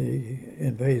then they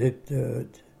invaded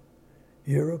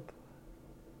Europe,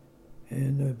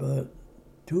 and about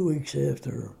 2 weeks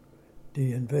after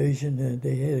the invasion, and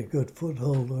they had a good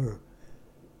foothold there,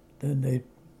 then they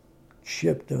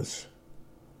shipped us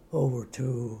over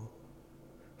to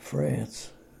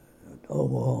France, at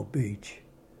Omaha Beach,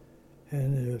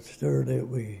 and it's there that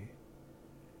we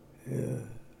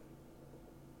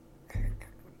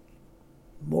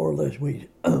more or less we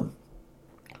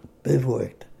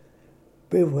bivouacked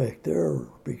there,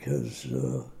 because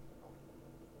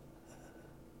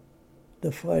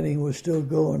the fighting was still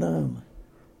going on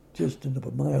just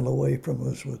a mile away from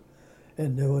us,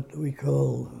 and what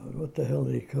the hell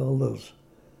do you call those?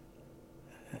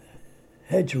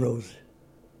 Hedgerows.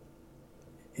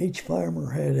 Each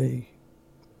farmer had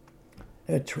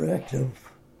a tract of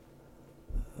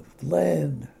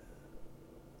land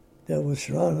that was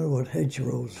surrounded with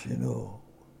hedgerows,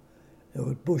 There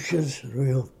were bushes,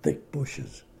 real thick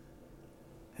bushes.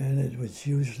 And it was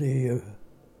usually,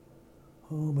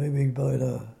 maybe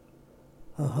about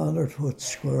 100-foot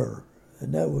square.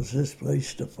 And that was this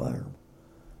place to farm.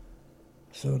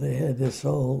 So they had this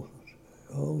all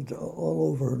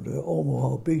over the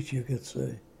Omaha Beach, you could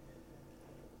say.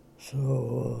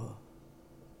 So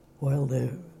while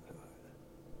the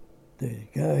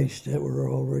guys that were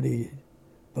already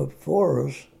before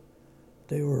us,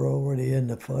 they were already in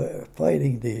the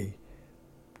fighting the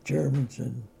Germans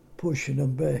and pushing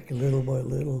them back little by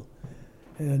little,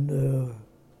 and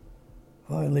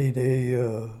finally they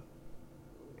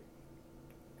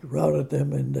routed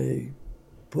them, and they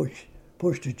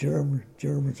pushed the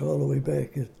Germans all the way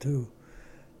back to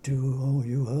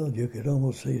you could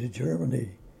almost say to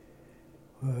Germany.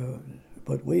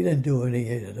 But we didn't do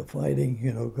any of the fighting,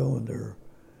 going there.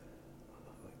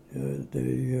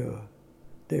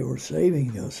 They were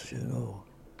saving us,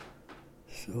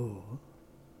 So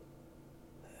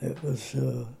it was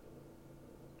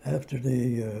after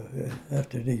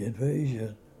the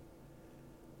invasion,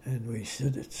 and we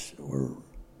were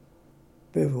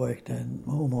bivouacked on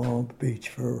Omaha Beach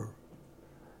for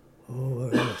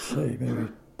let's say maybe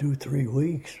 2-3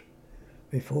 weeks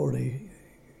before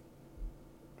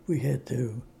we had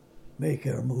to make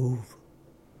our move,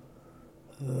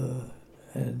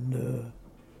 and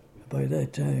by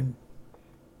that time,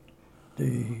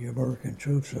 the American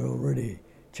troops had already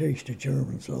chased the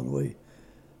Germans all the way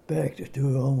back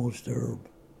to almost their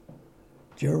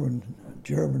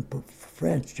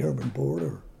French-German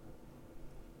border.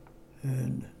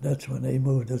 And that's when they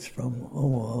moved us from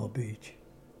Omaha Beach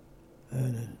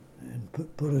and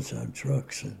put us on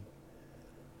trucks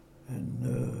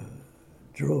and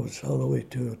drove us all the way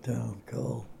to a town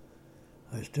called,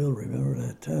 I still remember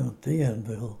that town,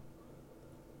 Thionville.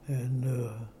 And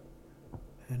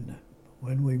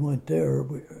when we went there,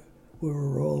 we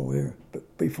were all there.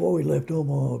 But before we left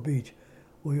Omaha Beach,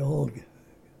 we all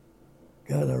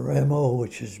got our MO,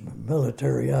 which is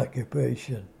military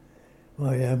occupation.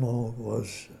 My MO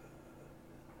was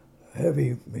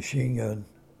heavy machine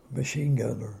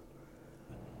gunner.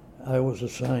 I was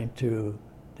assigned to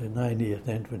the 90th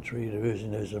Infantry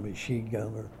Division as a machine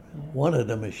gunner, one of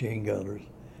the machine gunners,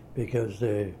 because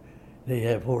they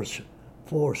have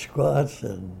four squads,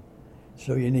 and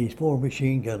so you need 4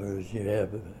 machine gunners. You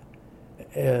have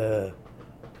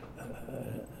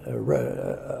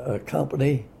a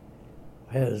company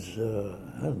has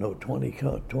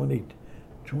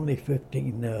 20,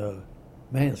 15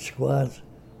 man squads,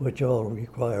 which all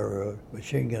require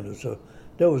machine gunners. So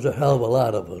there was a hell of a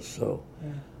lot of us. So,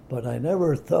 but I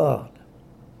never thought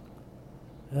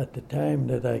at the time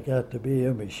that I got to be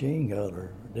a machine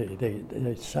gunner, they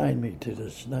assigned me to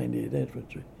this 90th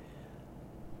Infantry.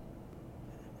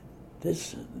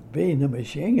 This being a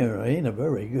machine gunner ain't a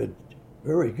very good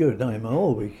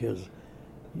MO, because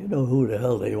you know who the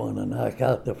hell they want to knock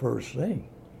out the first thing.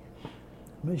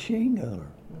 Machine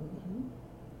gunner.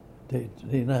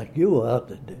 They knock you out,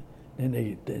 then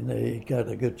they got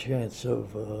a good chance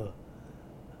of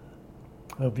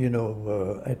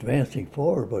advancing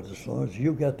forward. But as long as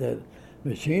you got that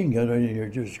machine gunner and you're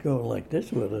just going like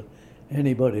this with it,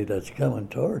 anybody that's coming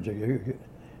towards you,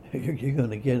 you're going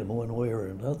to get them one way or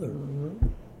another. Mm-hmm.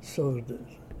 So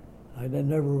I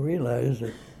never realized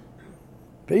that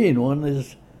being one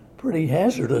is pretty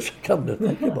hazardous, come to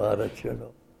think about it, you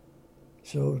know.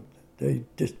 So they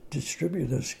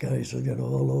distribute us guys, you know,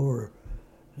 all over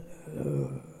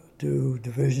to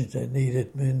divisions that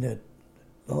needed men, that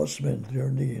lost men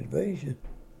during the invasion.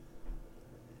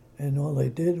 And all they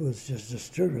did was just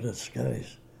distribute us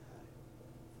guys.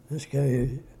 This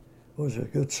guy was a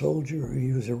good soldier.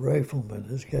 He was a rifleman.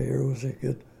 This guy here was a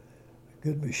good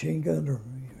machine gunner.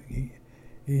 He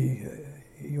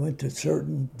went to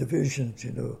certain divisions,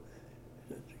 you know,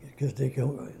 because they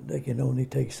can only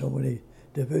take so many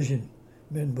division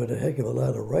men, but a heck of a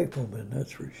lot of riflemen,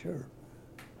 that's for sure.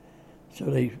 So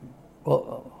the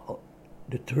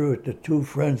two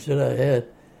friends that I had,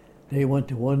 they went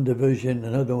to one division,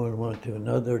 another one went to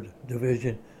another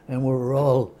division, and we were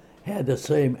all had the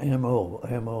same MO,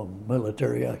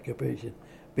 military occupation,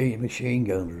 being machine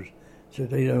gunners. So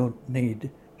they don't need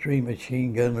 3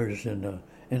 machine gunners in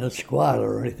a squad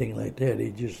or anything like that.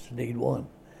 They just need one.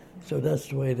 So that's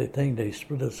the way they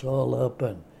split us all up,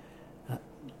 and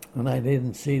I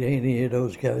didn't see any of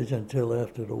those guys until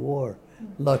after the war.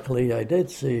 Luckily, I did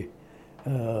see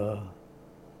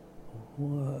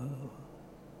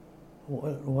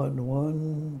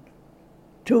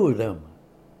two of them,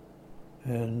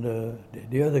 and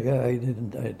the other guy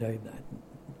didn't. I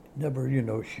never,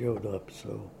 showed up.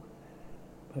 So,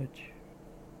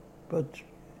 but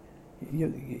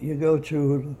you go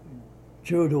through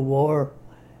the war.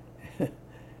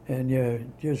 And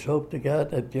you just hope to God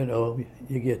that,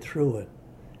 you get through it.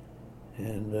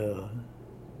 And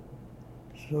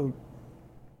so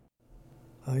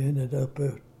I ended up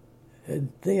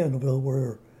in Theonville,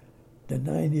 where the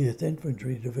 90th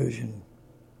Infantry Division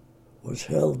was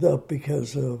held up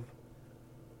because of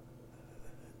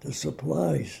the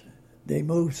supplies. They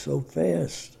moved so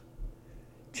fast,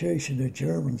 chasing the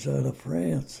Germans out of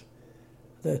France,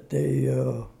 that they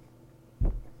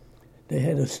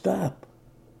had to stop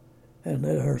and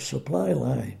let our supply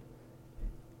line,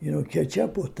 catch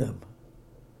up with them,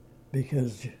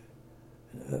 because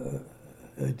a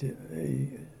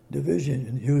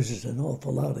division uses an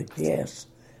awful lot of gas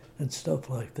and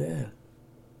stuff like that.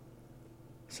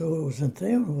 So it was in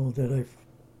Theonville that I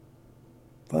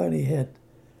finally had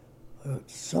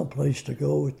someplace to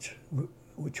go,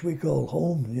 which we call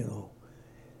home,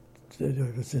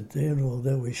 It was in Theonville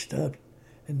that we stopped,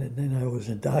 and then I was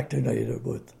indoctrinated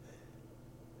with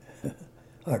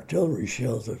artillery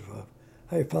shells.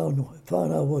 I found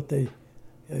out what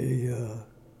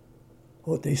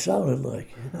they sounded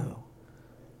like,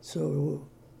 So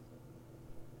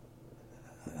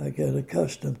I got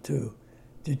accustomed to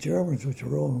the Germans, which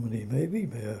were only maybe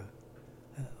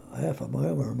half a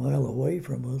mile or a mile away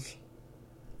from us,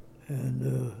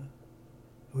 and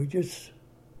we just,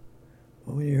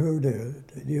 when you heard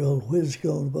the old whiz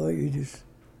going by, you just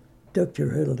ducked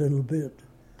your head a little bit,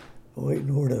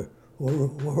 waiting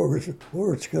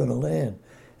where it's going to land.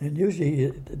 And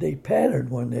usually they patterned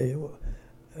when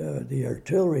the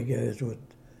artillery guys would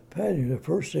pattern. At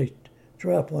first they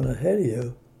drop one ahead of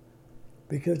you,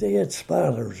 because they had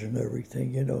spotters and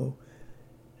everything,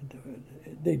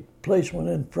 They'd place one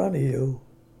in front of you,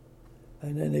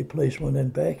 and then they place one in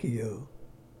back of you.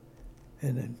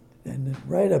 And then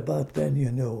right about then,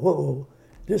 whoa,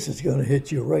 this is going to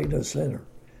hit you right in the center.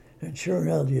 And sure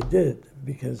enough, you did,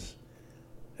 because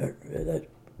that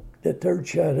third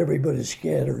shot, everybody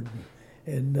scattered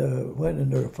and went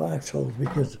into the foxholes,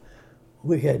 because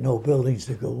we had no buildings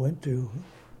to go into.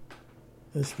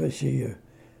 Especially,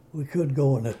 we couldn't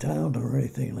go in a town or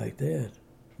anything like that.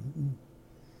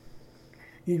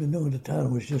 Even though the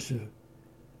town was just a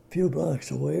few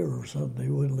blocks away or something, they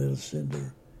wouldn't let us in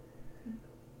there.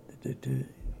 They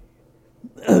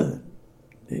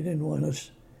didn't want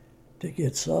us to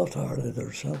get soft-hearted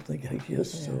or something, I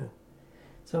guess. Yeah.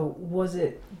 So was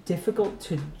it difficult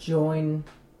to join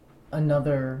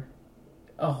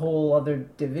a whole other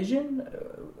division?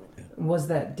 Was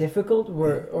that difficult?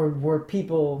 Or were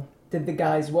people, did the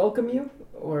guys welcome you?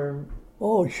 Or?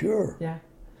 Oh, sure. Yeah.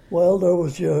 Well, there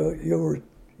was you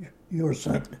were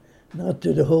sent not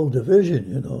to the whole division,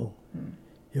 you know.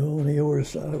 You only were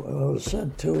I was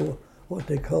sent to what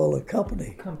they call a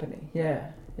company. Company,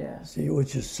 yeah, yeah. See,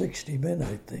 which is 60 men,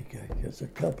 I think, as a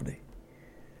company.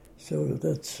 So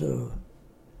that's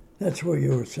where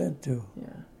you were sent to.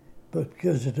 Yeah. But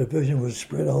because the division was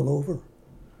spread all over,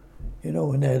 you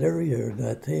know, in that area, in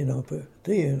that Theonville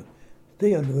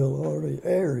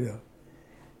area,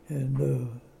 and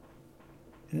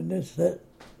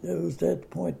there was that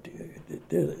point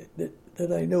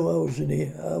that I knew I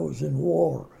was in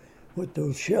war with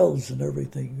those shells and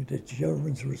everything that the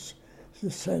Germans were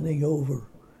sending over.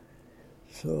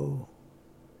 So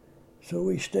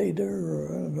we stayed there,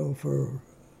 I don't know, for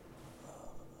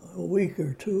a week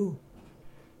or two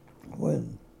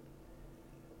when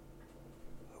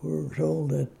we were told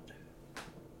that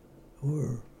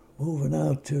we're moving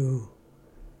out to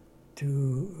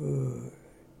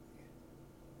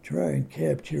try and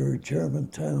capture a German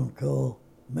town called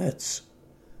Metz.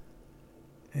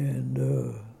 And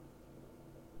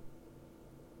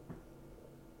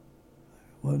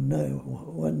one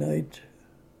night,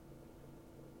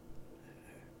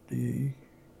 the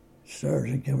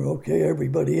sergeant came, okay,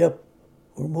 everybody up,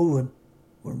 we're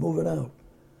moving out.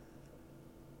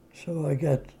 So I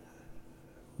got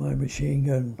my machine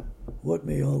gun with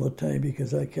me all the time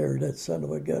because I carried that son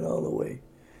of a gun all the way.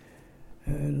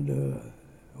 And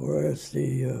whereas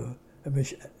the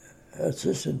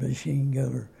assistant machine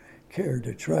gunner carried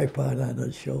a tripod on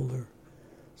his shoulder,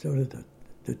 so that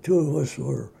the two of us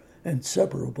were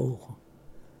inseparable.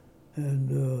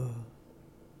 And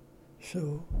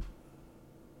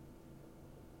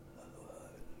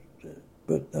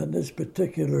but on this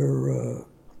particular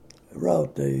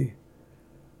route, they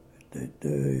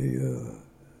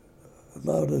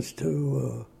allowed us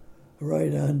to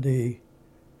ride on the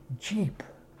Jeep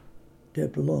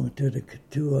that belonged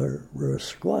to our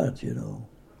squad, you know.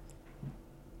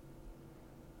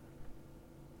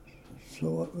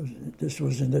 So this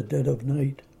was in the dead of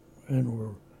night,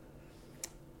 and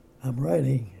I'm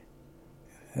riding.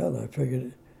 Hell, I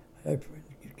figured,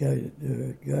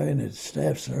 the guy and his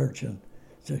staff sergeant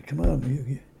said, "Come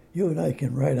on, you and I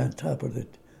can ride on top of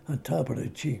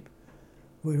the Jeep.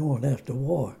 We won't have to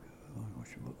walk."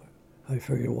 I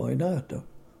figured, why not? Though?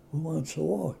 Who wants to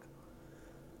walk?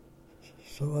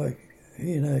 So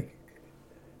he and I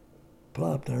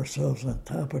plopped ourselves on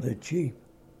top of the Jeep,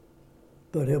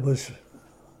 but it was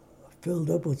filled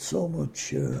up with so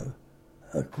much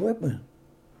equipment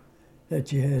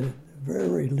that you had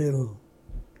very little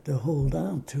to hold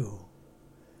on to.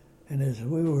 And as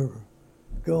we were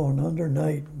going under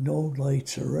night, no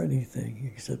lights or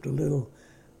anything except a little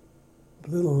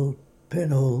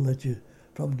pinhole that you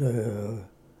from the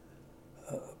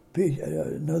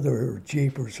another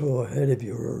Jeep or so ahead of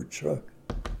you or a truck.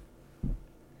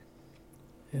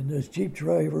 And this Jeep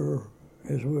driver,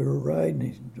 as we were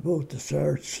riding, both the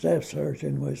staff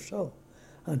sergeant and myself,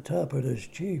 on top of this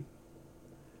Jeep,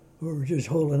 we were just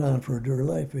holding on for dear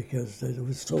life because it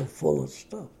was so full of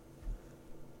stuff.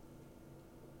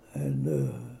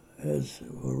 And as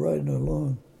we're riding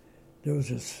along, there was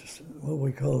this, what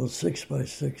we call a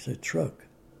 6x6, a truck,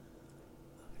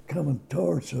 coming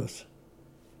towards us.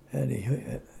 And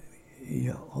he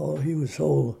was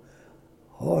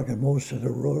hogging most of the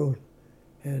road,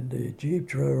 and the Jeep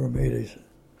driver made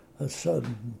a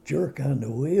sudden jerk on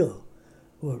the wheel.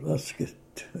 Well, let's get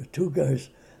two guys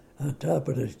on top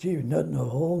of this Jeep, nothing to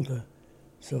hold to,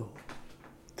 so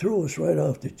threw us right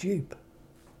off the Jeep.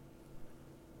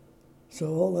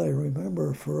 So all I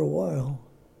remember for a while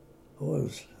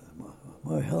was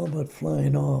my helmet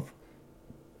flying off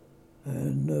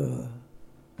and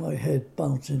my head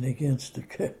bouncing against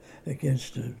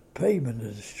the pavement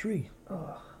of the street.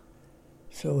 Ugh.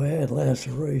 So I had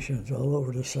lacerations all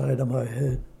over the side of my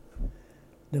head.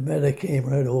 The medic came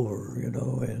right over, you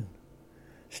know, and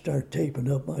started taping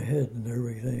up my head and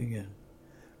everything. And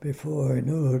before I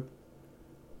knew it,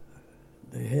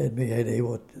 they had me at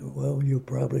what you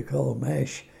probably call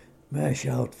MASH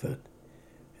outfit.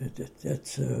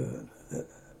 That's a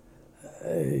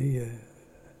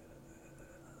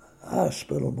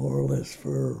hospital, more or less,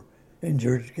 for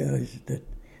injured guys that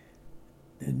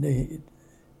need.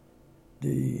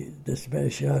 This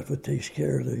MASH outfit takes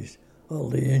care of all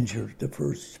the injured.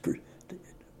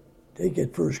 They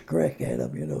get first crack at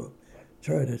them, you know,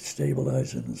 try to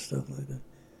stabilize them and stuff like that.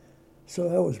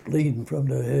 So I was bleeding from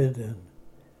the head, and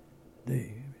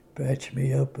they patched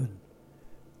me up and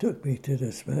took me to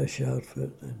this MASH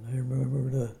outfit. And I remember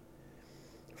the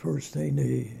first thing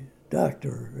the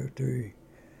doctor, after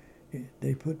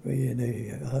they put me in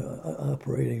the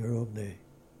operating room,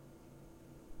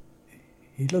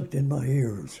 he looked in my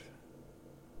ears,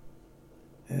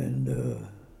 and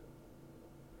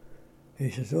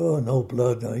he says, "Oh, no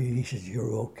blood." He says,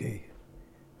 "You're okay,"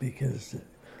 because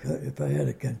if I had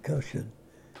a concussion,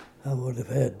 I would have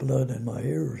had blood in my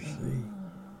ears, see?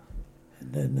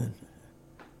 And then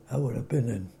I would have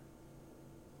been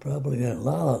probably in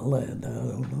La La Land, I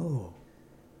don't know.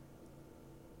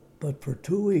 But for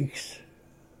 2 weeks,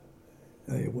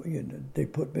 they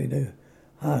put me in a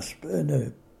hospital, in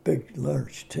a big,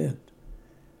 large tent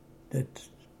that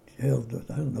held,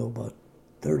 I don't know, about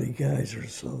 30 guys or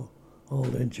so,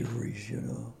 all injuries,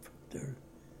 there,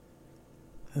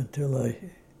 until I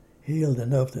healed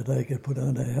enough that I could put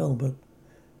on a helmet,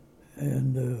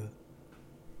 and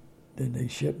then they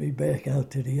shipped me back out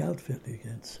to the outfit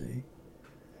again, see?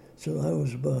 So I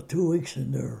was about 2 weeks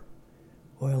in there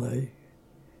while I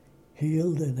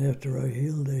healed, and after I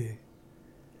healed, they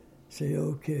say,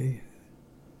 "Okay,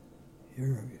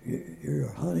 your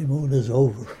honeymoon is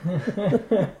over."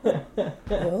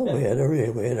 Well, we had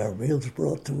our meals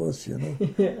brought to us,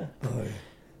 Yeah.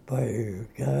 by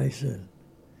guys, and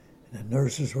the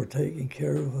nurses were taking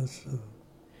care of us.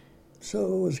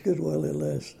 So it was good while it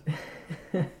lasted.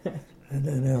 And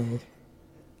then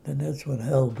that's when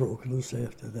hell broke loose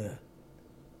after that.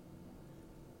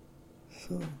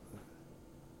 So,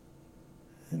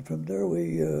 and from there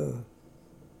we,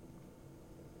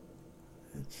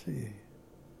 let's see.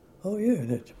 Oh yeah,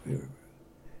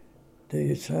 they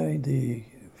assigned the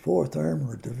 4th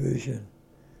Armored Division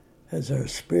as our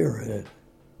spearhead.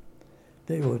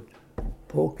 They would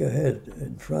poke ahead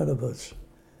in front of us,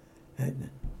 and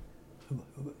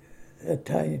at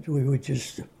times we would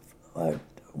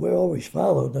we always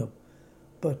followed them,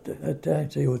 but at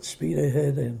times they would speed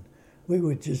ahead, and we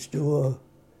would just do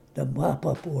the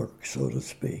mop-up work, so to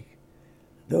speak.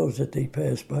 Those that they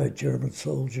passed by, German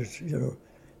soldiers,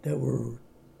 that were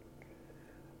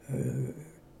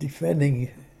defending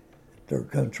their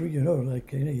country,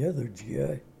 like any other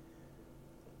GI.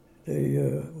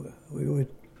 We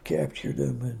would capture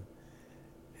them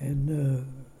and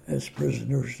as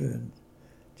prisoners, and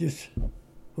just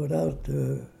without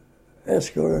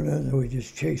escorting them, we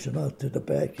just chase them out to the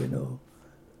back,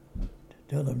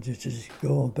 tell them just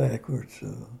going backwards.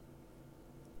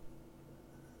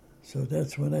 So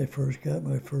that's when I first got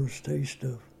my first taste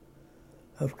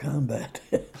of combat,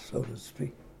 so to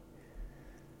speak.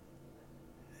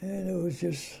 And it was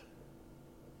just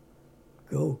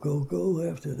go, go, go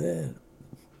after that.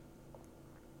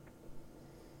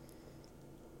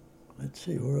 Let's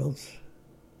see, where else?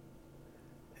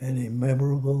 Any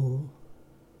memorable?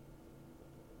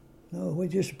 No, we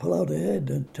just plowed ahead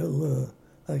until,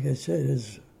 like I said,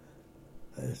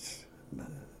 it's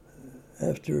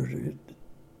after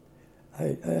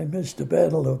I missed the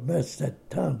Battle of Metz, that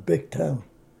town, big town.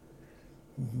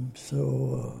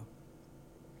 So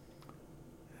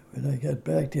when I got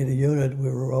back to the unit, we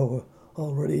were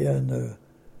already on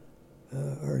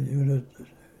our unit,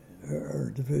 our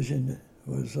division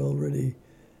was already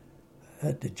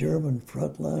at the German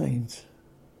front lines.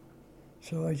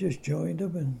 So I just joined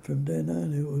them, and from then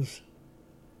on it was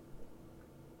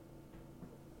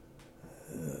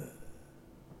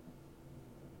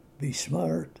be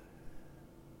smart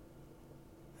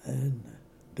and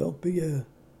don't be a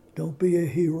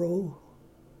hero.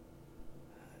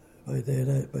 By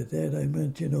that I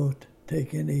meant,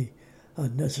 take any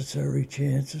unnecessary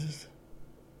chances.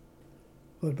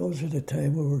 But most of the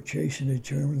time we were chasing the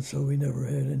Germans, so we never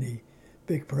had any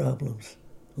big problems,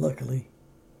 luckily.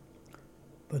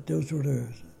 But those were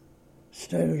the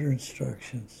standard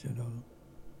instructions,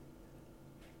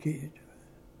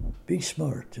 Be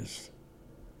smart, just.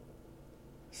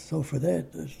 So for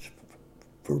that,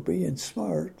 for being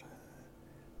smart,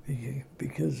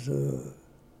 because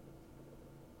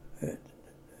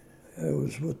I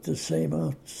was with the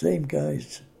same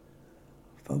guys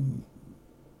from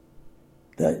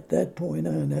that point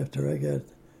on, after I got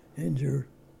injured,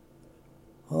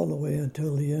 all the way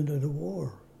until the end of the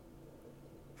war.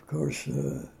 Of course,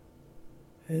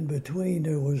 in between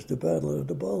there was the Battle of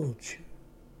the Bulge.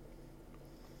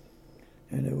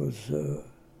 And it was,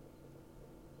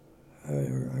 I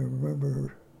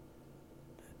remember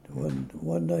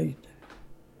one night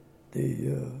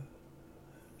the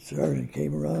sergeant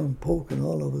came around poking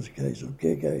all of us guys.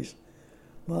 "Okay, guys,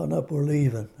 mount up, we're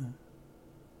leaving."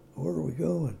 "Where are we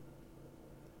going?"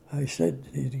 I said,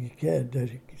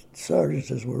 the sergeant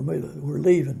says, we're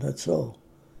leaving, that's all.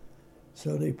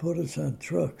 So they put us on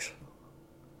trucks,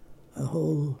 a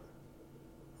whole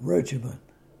regiment,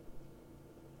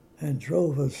 and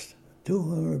drove us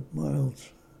 200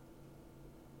 miles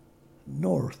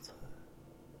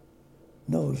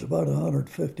no, it was about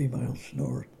 150 miles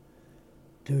north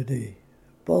to the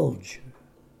Bulge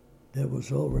that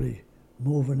was already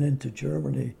moving into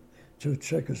Germany through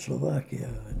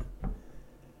Czechoslovakia. And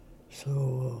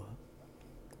so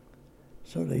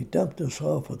they dumped us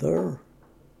off of there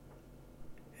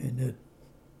in the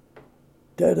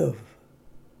dead of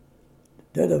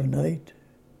night,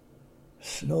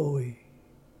 snowy.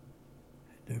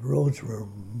 The roads were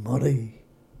muddy,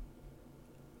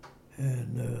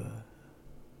 and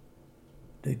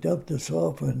they dumped us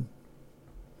off, and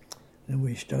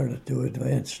we started to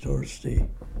advance towards the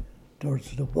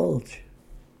Bulge.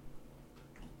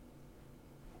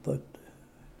 But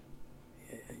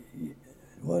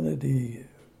one of the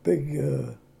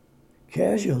big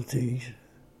casualties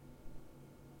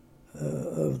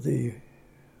of the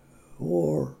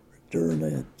war during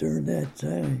that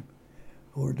time,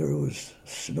 where there was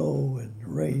snow and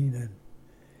rain and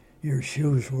your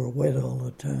shoes were wet all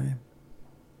the time,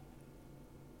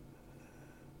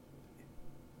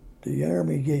 the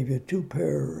Army gave you 2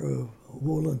 pair of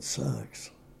woolen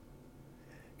socks,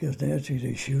 because naturally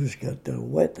the shoes got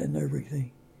wet and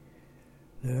everything.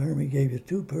 The Army gave you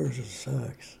 2 pairs of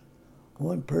socks.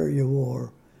 1 pair you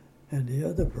wore, and the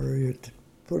other pair you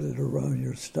put it around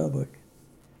your stomach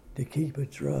to keep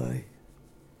it dry.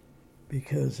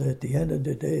 Because at the end of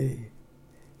the day,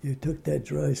 you took that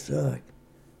dry sock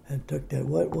and took that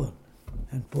wet one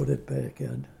and put it back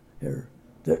in here.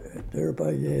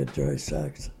 Thereby you had dry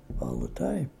socks all the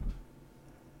time.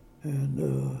 And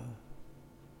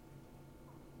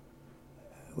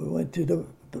we went to the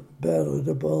Battle of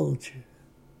the Bulge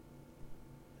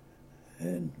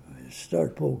and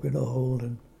start poking a hole,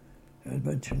 and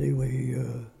eventually we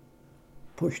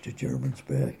pushed the Germans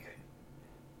back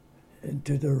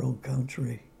into their own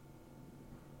country.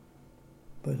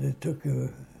 But it took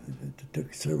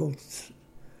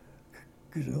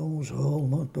almost a whole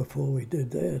month before we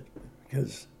did that,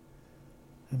 because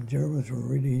the Germans were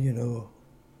really,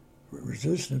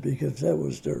 resistant, because that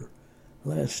was their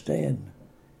last stand.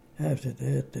 After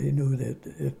that, they knew that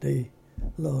if they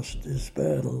lost this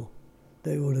battle,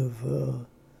 they would have,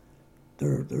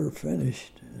 they're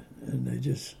finished, and they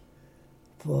just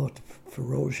fought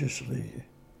ferociously.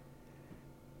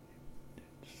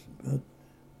 But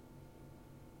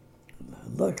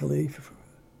luckily,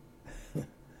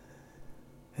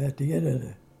 at the end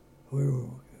of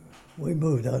we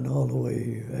moved on all the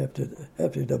way after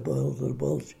the Battle of the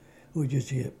Bulge. We just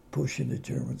kept pushing the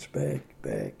Germans back.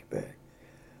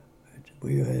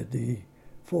 We had the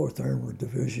 4th Armored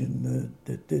Division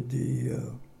that did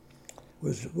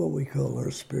was what we call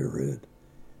our spear raid.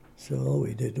 So all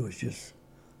we did was just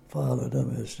follow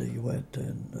them as they went,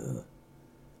 and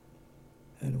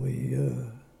we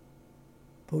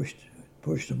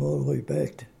pushed them all the way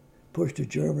back, pushed the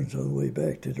Germans all the way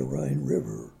back to the Rhine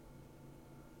River.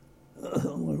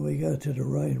 When we got to the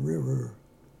Rhine River,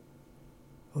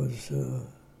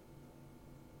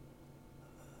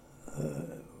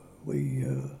 we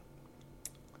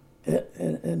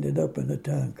ended up in a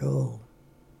town called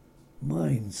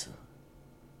Mainz.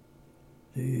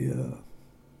 A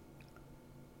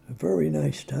very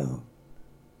nice town,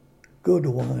 good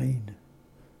wine,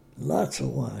 lots of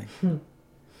wine,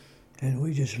 and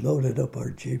we just loaded up our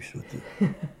jeeps with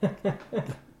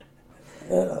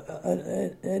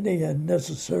any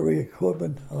unnecessary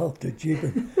equipment off the jeep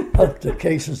and up the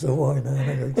cases of wine on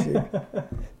our jeep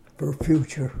for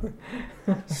future.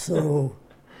 So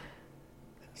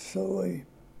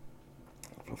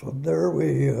from there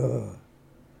we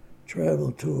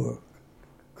traveled to a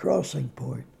crossing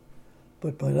point,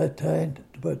 but by that time,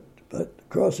 but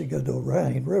crossing of the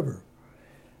Rhine River.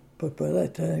 But by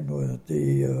that time,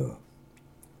 the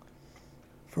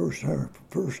first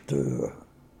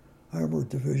Armored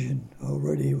Division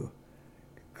already the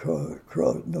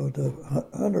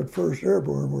 101st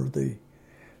Airborne were the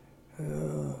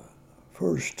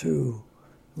first to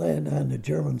land on the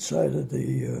German side of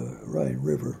the Rhine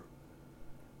River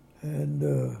and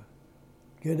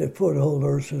get a foothold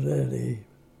there so that a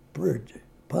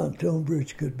pontoon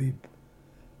bridge could be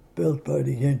built by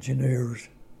the engineers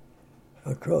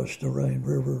across the Rhine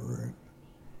River,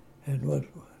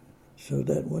 so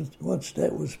that once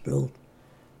that was built,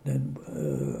 then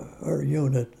our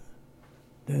unit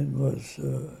then was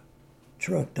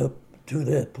trucked up to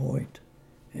that point,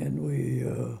 and we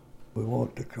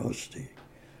walked across the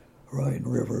Rhine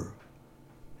River,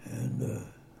 and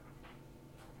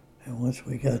once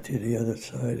we got to the other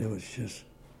side, it was just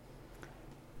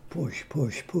push,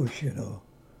 push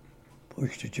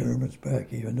the Germans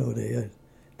back, even though they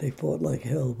fought like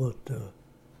hell, but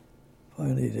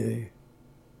finally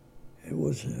it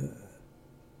was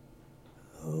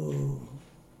Oh,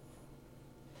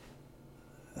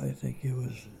 I think it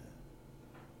was,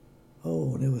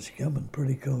 and it was coming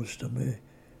pretty close to May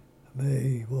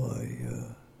of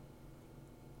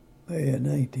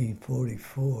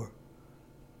 1944.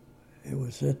 It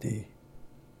was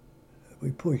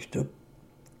we pushed up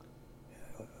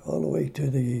all the way to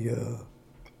the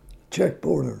Czech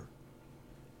border.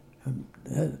 And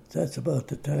that's about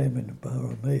the time, in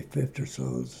about May 5th or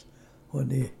so, is when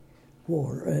the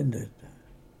war ended.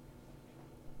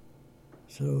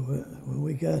 So when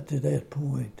we got to that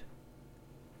point,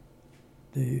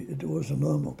 it wasn't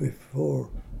long before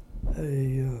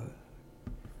a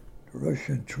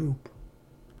Russian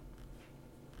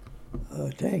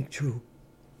tank troop,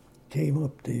 came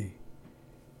up the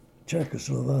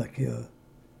Czechoslovakia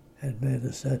and met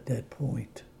us at that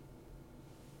point.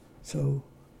 So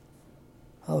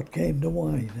out came the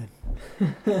wine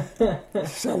and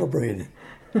celebrated,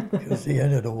 because the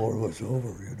end of the war was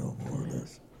over, more or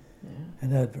less. Yeah.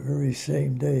 And that very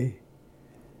same day,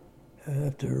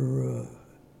 after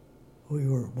we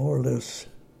were more or less,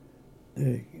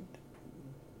 the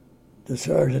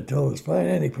sergeant told us, find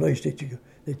any place that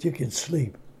you can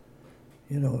sleep,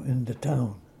 in the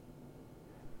town.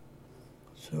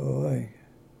 So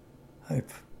I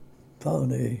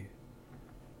found a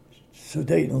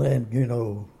Sudetenland,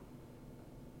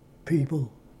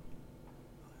 people,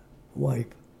 wife,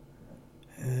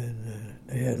 and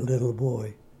they had a little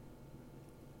boy.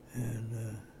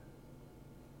 And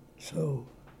so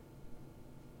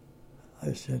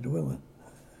I said, well,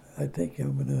 I think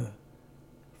I'm going to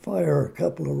fire a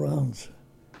couple of rounds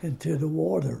into the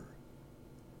water.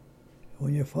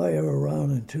 When you fire a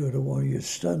round into the water, you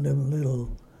stun them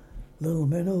little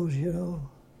minnows,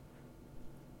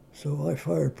 So I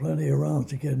fired plenty of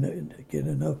rounds to get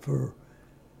enough for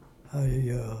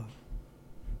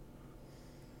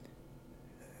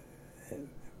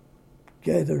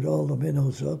gathered all the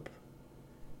minnows up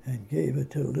and gave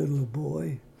it to the little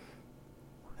boy,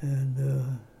 and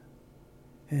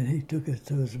he took it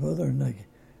to his mother, and I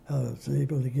was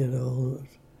able to get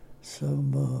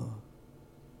some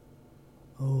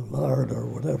lard or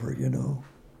whatever,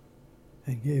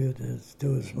 and gave it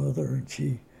to his mother, and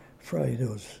she fried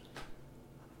those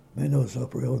minnows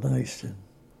up real nice, and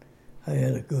I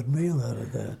had a good meal out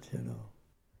of that,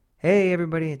 Hey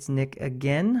everybody, it's Nick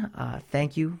again.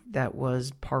 Thank you. That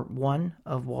was part 1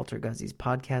 of Walter Guzzi's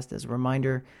podcast. As a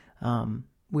reminder,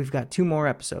 we've got 2 more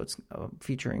episodes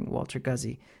featuring Walter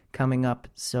Guzzi coming up,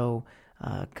 so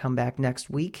come back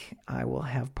next week. I will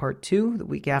have part 2. The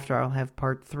week after, I'll have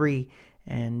part 3,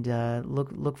 and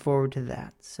look forward to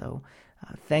that. So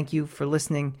thank you for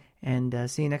listening, and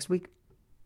see you next week.